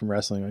retiring from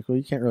wrestling. Like, well,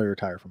 you can't really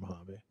retire from a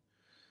hobby.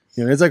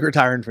 You know, it's like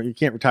you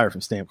can't retire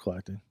from stamp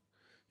collecting.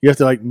 You have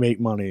to like make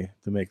money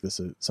to make this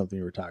something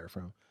you retire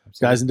from.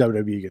 Guys in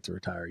WWE get to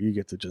retire. You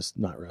get to just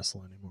not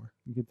wrestle anymore.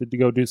 You get to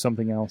go do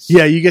something else.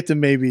 Yeah, you get to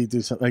maybe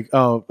do something like,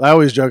 I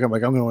always joke, I'm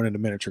like, I'm going into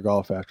miniature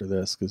golf after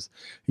this because,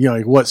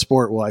 like, what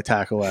sport will I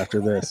tackle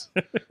after this?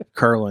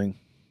 Curling.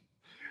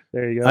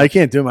 There you go. I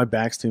can't do it. My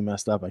back's too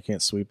messed up. I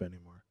can't sweep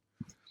anymore.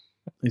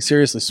 Like,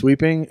 seriously,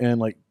 sweeping and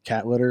like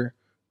cat litter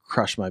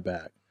crush my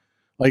back.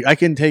 Like, I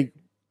can take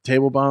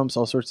table bumps,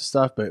 all sorts of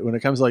stuff, but when it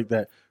comes to like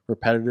that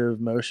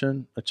repetitive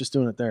motion, like just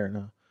doing it there,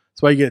 no.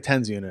 That's why you get a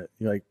TENS unit.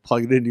 You like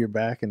plug it into your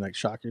back and like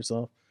shock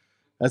yourself.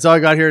 That's all I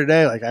got here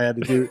today. Like I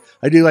do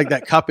like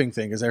that cupping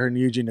thing because I heard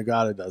Yuji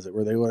Nagata does it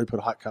where they literally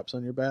put hot cups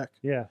on your back.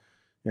 Yeah.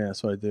 Yeah,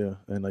 that's what I do.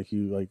 And like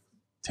you like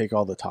take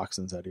all the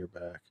toxins out of your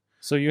back.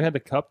 So you had the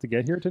cup to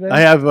get here today? I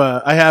have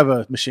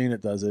a machine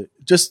that does it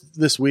just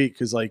this week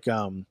because like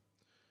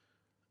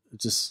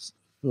just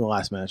the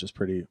last match was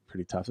pretty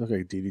tough. It looked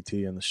like a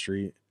DDT in the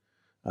street.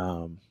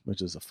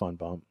 Which is a fun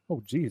bump.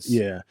 Oh, geez.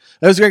 Yeah.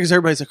 That was great because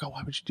everybody's like, oh,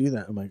 why would you do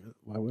that? I'm like,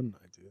 why wouldn't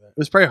I do that? It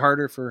was probably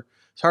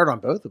it's hard on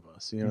both of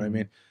us. You know what I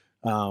mean?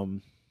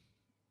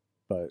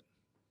 But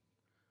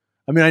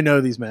I mean, I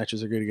know these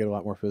matches are going to get a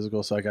lot more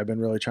physical. So like, I've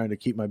been really trying to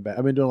keep my back.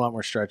 I've been doing a lot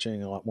more stretching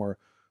and a lot more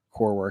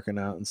core working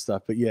out and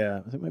stuff. But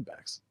yeah, I think my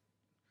back's,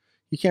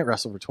 you can't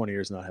wrestle for 20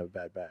 years and not have a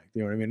bad back.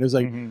 You know what I mean? It was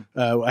like,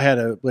 I had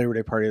a Labor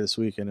Day party this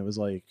week and it was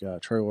like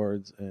Troy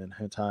Lords and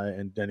Hentai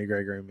and Denny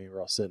Gregory and me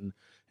were all sitting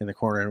in the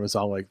corner and it was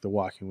all like the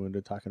walking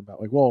wounded talking about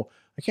like, well,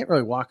 I can't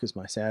really walk because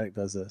my sciatic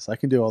does this. I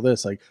can do all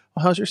this. Like,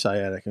 oh, how's your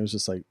sciatic? And it was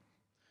just like,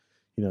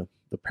 the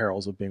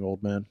perils of being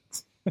old man.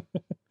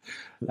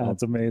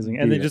 That's amazing.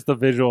 And then just the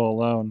visual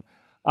alone.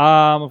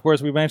 Of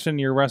course, we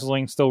mentioned you're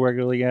wrestling still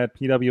regularly at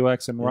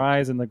PWX and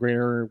Rise in the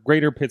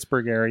greater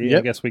Pittsburgh area,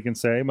 I guess we can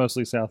say,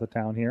 mostly south of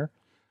town here.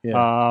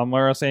 Yeah.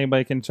 Where else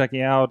anybody can check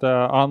you out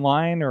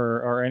online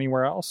or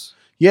anywhere else?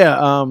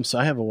 Yeah. So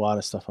I have a lot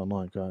of stuff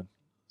online. God,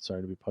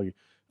 sorry to be puggy.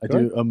 I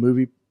do a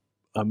movie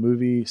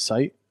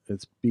site.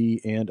 It's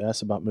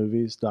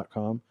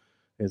bandaboutmovies.com.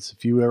 It's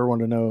if you ever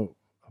want to know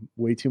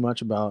way too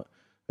much about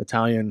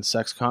Italian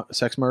sex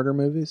murder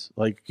movies,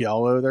 like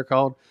Giallo, they're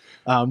called.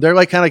 They're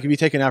like kind of like if you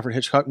take an Alfred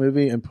Hitchcock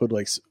movie and put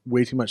like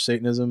way too much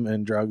Satanism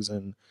and drugs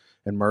and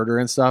murder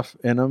and stuff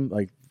in them,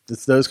 like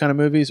it's those kind of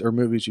movies or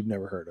movies you've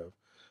never heard of.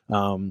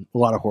 A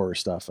lot of horror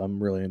stuff.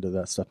 I'm really into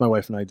that stuff. My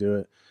wife and I do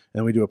it,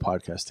 and we do a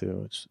podcast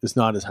too, which is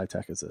not as high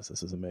tech as this.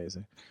 This is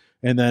amazing.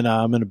 And then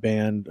I'm in a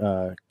band,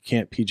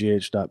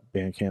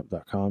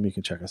 can'tpgh.bandcamp.com. You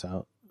can check us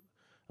out.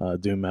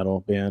 Doom metal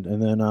band.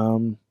 And then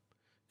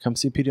come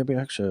see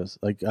PWX shows.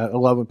 Like I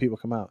love when people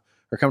come out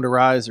or come to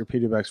Rise or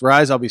PWX.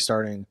 Rise I'll be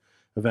starting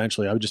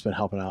eventually. I've just been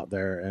helping out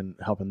there and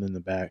helping in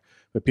the back.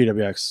 But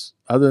PWX,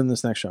 other than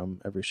this next show,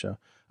 I'm every show.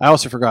 I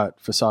also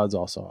forgot Fasade's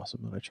also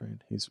awesome that I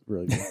trained. He's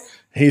really good.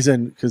 He's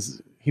in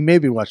because he may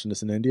be watching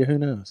this in India. Who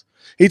knows?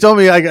 He told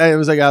me I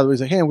was like, he's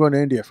like, hey, I'm going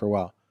to India for a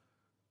while.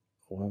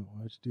 Why'd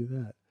you do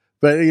that?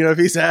 But if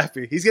he's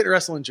happy, he's getting to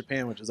wrestle in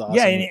Japan, which is awesome.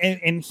 Yeah,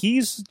 and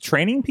he's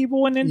training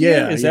people in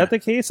India. Is that the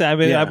case? I've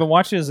been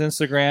watching his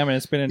Instagram, and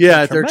it's been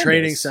at their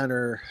training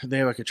center. They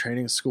have like a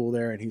training school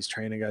there, and he's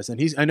training guys.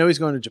 And I know he's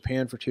going to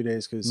Japan for 2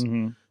 days because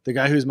the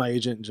guy who's my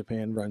agent in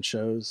Japan runs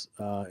shows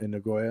in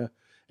Nagoya,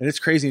 and it's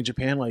crazy in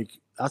Japan. Like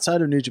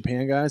outside of New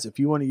Japan guys, if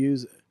you want to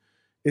use,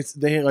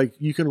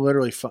 you can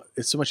literally.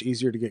 It's so much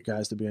easier to get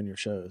guys to be on your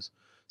shows.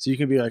 So you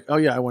can be like, oh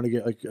yeah, I want to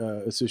get like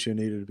Atsushi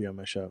Onita to be on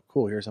my show.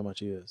 Cool, here's how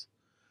much he is.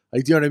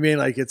 Like, do you know what I mean?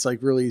 Like, it's like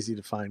really easy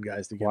to find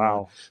guys to get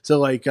on. So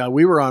like,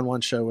 we were on one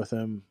show with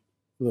him,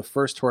 the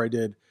first tour I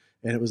did,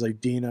 and it was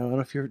like Dino. I don't know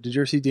if did you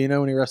ever see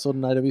Dino when he wrestled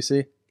in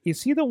IWC?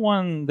 Is he the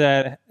one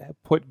that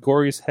put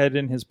Gory's head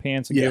in his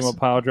pants and gave him a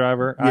pile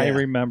driver? Yeah. I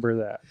remember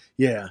that.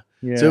 Yeah.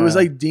 So it was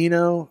like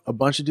Dino, a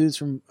bunch of dudes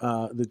from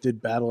that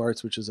did Battle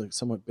Arts, which is like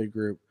somewhat big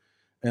group,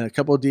 and a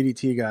couple of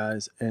DDT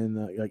guys,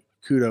 and like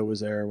Kudo was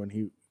there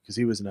because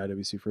he was in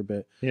IWC for a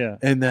bit. Yeah.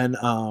 And then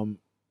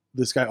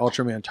this guy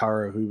Ultraman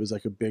Taro, who was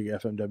like a big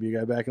FMW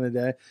guy back in the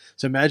day.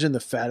 So imagine the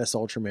fattest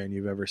Ultraman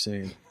you've ever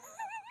seen.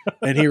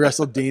 And he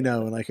wrestled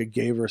Dino in like a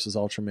gay versus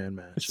Ultraman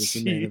match. It was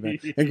the main event.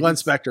 And Glenn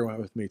Spector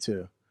went with me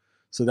too.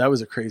 So that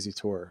was a crazy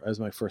tour. That was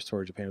my first tour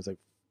of Japan. It was like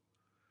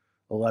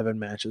 11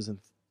 matches in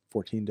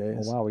 14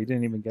 days. Oh, wow. We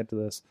didn't even get to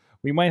this.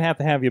 We might have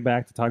to have you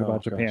back to talk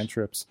about Japan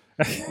trips.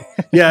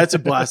 Yeah, it's a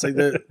blast.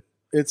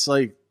 It's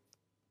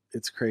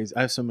crazy.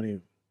 I have so many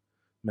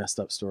messed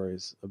up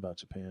stories about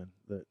Japan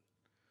that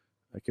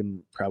I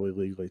can probably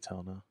legally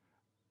tell now.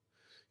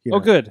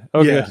 Good.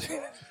 Good.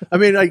 I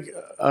mean,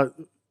 I'll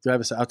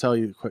tell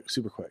you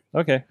super quick.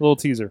 Okay, a little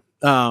teaser.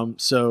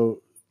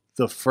 So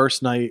the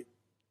first night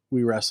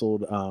we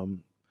wrestled, I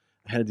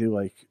had to do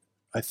I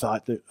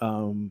thought that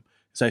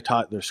because I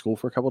taught their school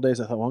for a couple of days,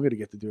 I thought, well, I'm going to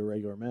get to do a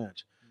regular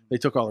match. They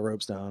took all the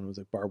ropes down. It was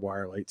like barbed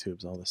wire, light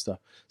tubes, all this stuff.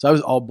 So I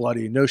was all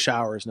bloody, no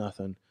showers,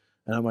 nothing.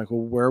 And I'm like,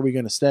 well, where are we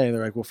going to stay? And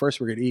they're like, well,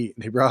 first we're going to eat.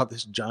 And they brought out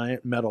this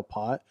giant metal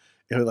pot.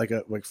 It had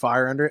like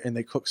fire under it, and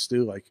they cooked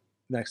stew like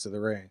next to the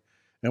ring.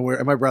 And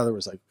my brother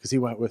was like, because he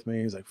went with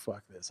me, he's like,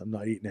 fuck this, I'm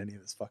not eating any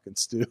of this fucking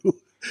stew.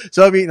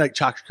 So I'm eating like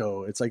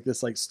chakko. It's like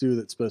this like stew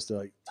that's supposed to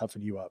like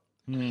toughen you up.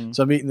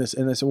 So I'm eating this,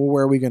 and they said, well,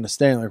 where are we going to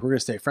stay? And like, we're going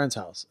to stay at a friend's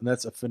house. And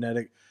that's a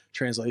phonetic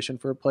translation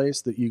for a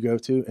place that you go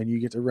to, and you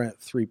get to rent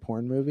 3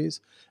 porn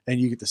movies, and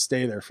you get to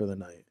stay there for the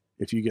night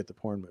if you get the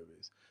porn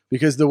movies.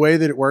 Because the way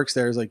that it works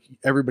there is like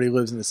everybody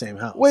lives in the same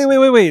house.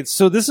 Wait.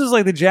 So this is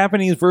like the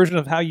Japanese version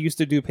of how you used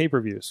to do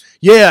pay-per-views.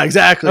 Yeah,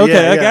 exactly. Okay,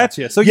 yeah, I got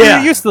you. So yeah.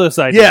 you're used to this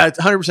idea. Yeah, it's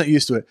 100%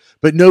 used to it.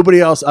 But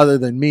nobody else other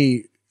than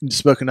me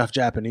spoke enough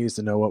Japanese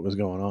to know what was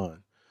going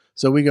on.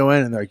 So we go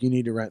in and they're like, you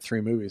need to rent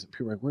 3 movies. And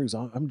people are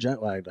like, I'm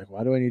jet lagged. Like,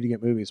 why do I need to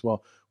get movies?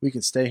 Well, we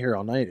can stay here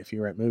all night if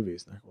you rent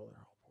movies. And they're like, well, they're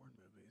all porn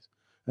movies.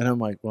 And I'm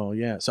like, well,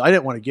 yeah. So I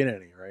didn't want to get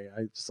any, right?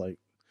 I just like,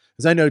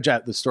 because I know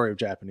the story of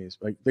Japanese.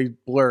 Like, they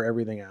blur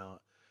everything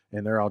out,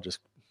 and they're all just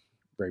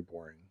very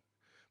boring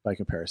by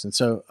comparison.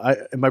 So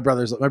my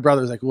brother's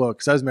like, look,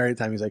 because I was married at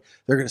the time, he's like,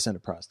 they're going to send a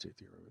prostitute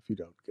to your room if you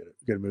don't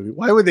get a movie.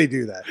 Why would they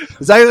do that?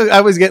 Because I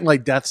was getting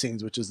like death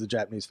scenes, which is the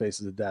Japanese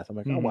faces of death. I'm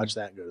like, I'll watch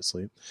that and go to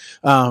sleep.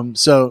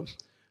 So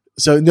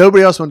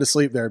nobody else wanted to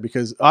sleep there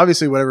because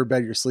obviously whatever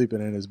bed you're sleeping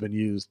in has been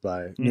used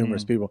by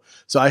numerous people.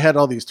 So I had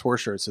all these tour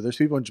shirts. So there's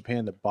people in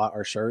Japan that bought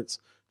our shirts,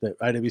 the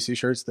IWC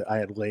shirts that I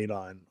had laid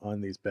on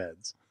these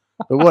beds,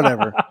 but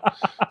whatever.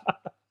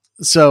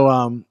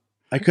 So,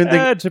 I couldn't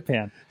think.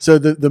 Japan. So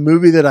the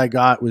movie that I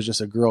got was just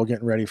a girl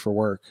getting ready for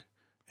work,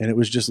 and it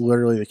was just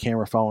literally the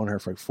camera following her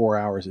for like 4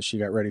 hours as she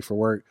got ready for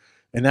work,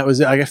 and that was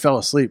it. I fell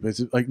asleep.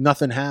 It's like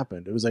nothing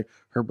happened. It was like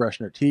her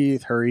brushing her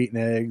teeth, her eating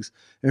eggs.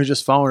 It was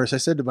just following her. So I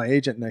said to my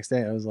agent next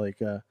day, I was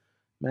like,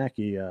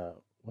 Mackie,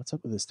 what's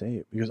up with this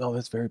tape? He goes, oh,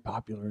 that's very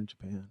popular in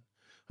Japan.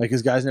 Like,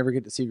 because guys never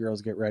get to see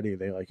girls get ready.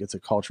 They like, it's a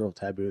cultural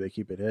taboo. They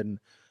keep it hidden.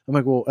 I'm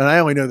like, well, and I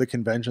only know the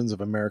conventions of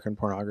American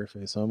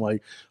pornography. So I'm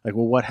like,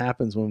 well, what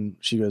happens when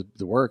she goes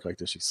to work? Like,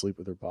 does she sleep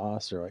with her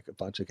boss or like a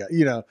bunch of guys?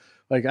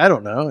 Like, I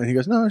don't know. And he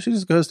goes, no, she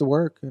just goes to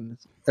work and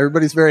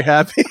everybody's very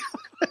happy.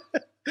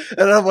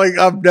 And I'm like,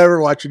 I'm never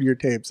watching your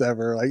tapes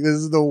ever. Like, this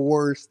is the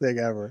worst thing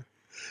ever.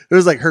 It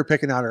was like her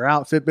picking out her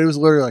outfit, but it was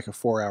literally like a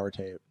 4-hour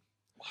tape.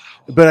 Wow.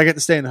 But I get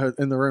to stay in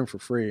the room for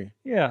free.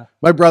 Yeah.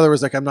 My brother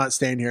was like, I'm not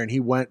staying here. And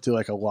he went to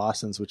like a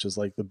Lawson's, which is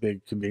like the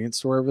big convenience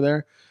store over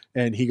there.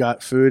 And he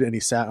got food and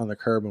he sat on the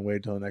curb and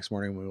waited till the next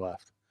morning when we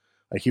left.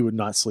 Like, he would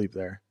not sleep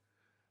there.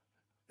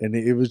 And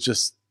it was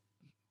just,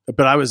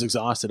 but I was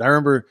exhausted. I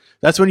remember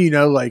that's when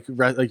like,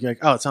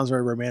 oh, it sounds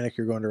very romantic.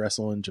 You're going to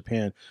wrestle in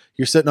Japan.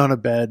 You're sitting on a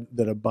bed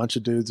that a bunch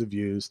of dudes have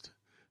used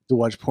to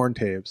watch porn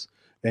tapes.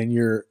 And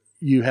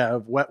you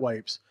have wet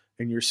wipes.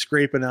 And you're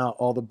scraping out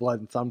all the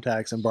blood and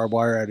thumbtacks and barbed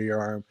wire out of your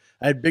arm.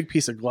 I had a big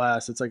piece of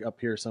glass. It's like up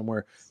here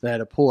somewhere that I had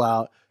to pull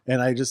out. And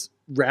I just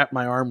wrapped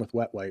my arm with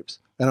wet wipes.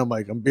 And I'm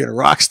like, I'm being a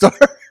rock star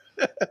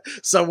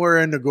somewhere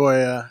in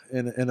Nagoya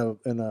in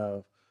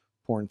a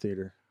porn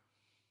theater.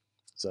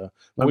 So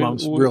my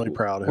mom's really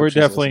proud of her. We're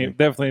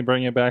definitely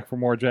bringing it back for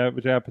more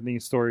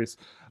Japanese stories.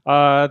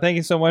 Thank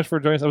you so much for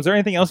joining us. Was there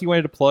anything else you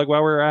wanted to plug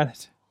while we were at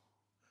it?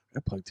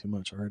 I plugged too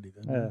much already,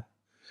 didn't I?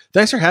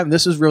 Thanks for having.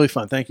 This was really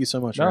fun. Thank you so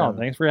much.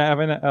 Thanks for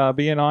having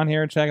being on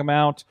here. Check them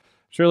out,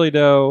 Shirley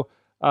Doe,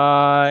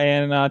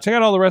 and check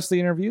out all the rest of the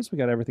interviews. We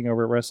got everything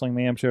over at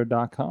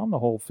WrestlingMayhemShow.com. The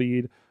whole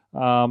feed,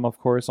 of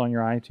course, on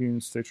your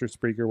iTunes, Stitcher,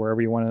 Spreaker,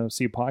 wherever you want to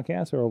see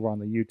podcasts, or over on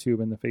the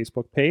YouTube and the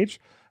Facebook page.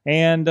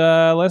 And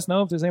let us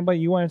know if there's anybody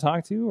you want to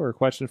talk to or a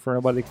question for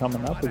anybody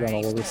coming up. We got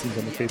all the listings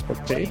on the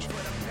Facebook page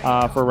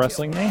for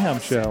Wrestling Mayhem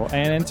Show.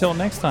 And until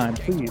next time,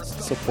 please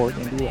support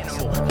indie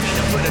wrestling. You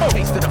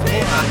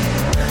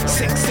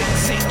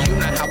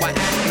know how I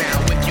act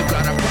now. If you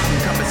got a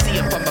problem, come and see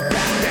if I'm a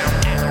back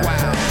down.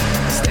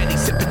 Wow. Steady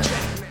sipping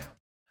check now.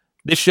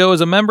 This show is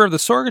a member of the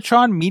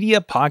Sorgatron Media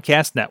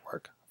Podcast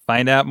Network.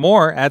 Find out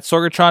more at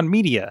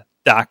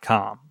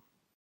sorgatronmedia.com.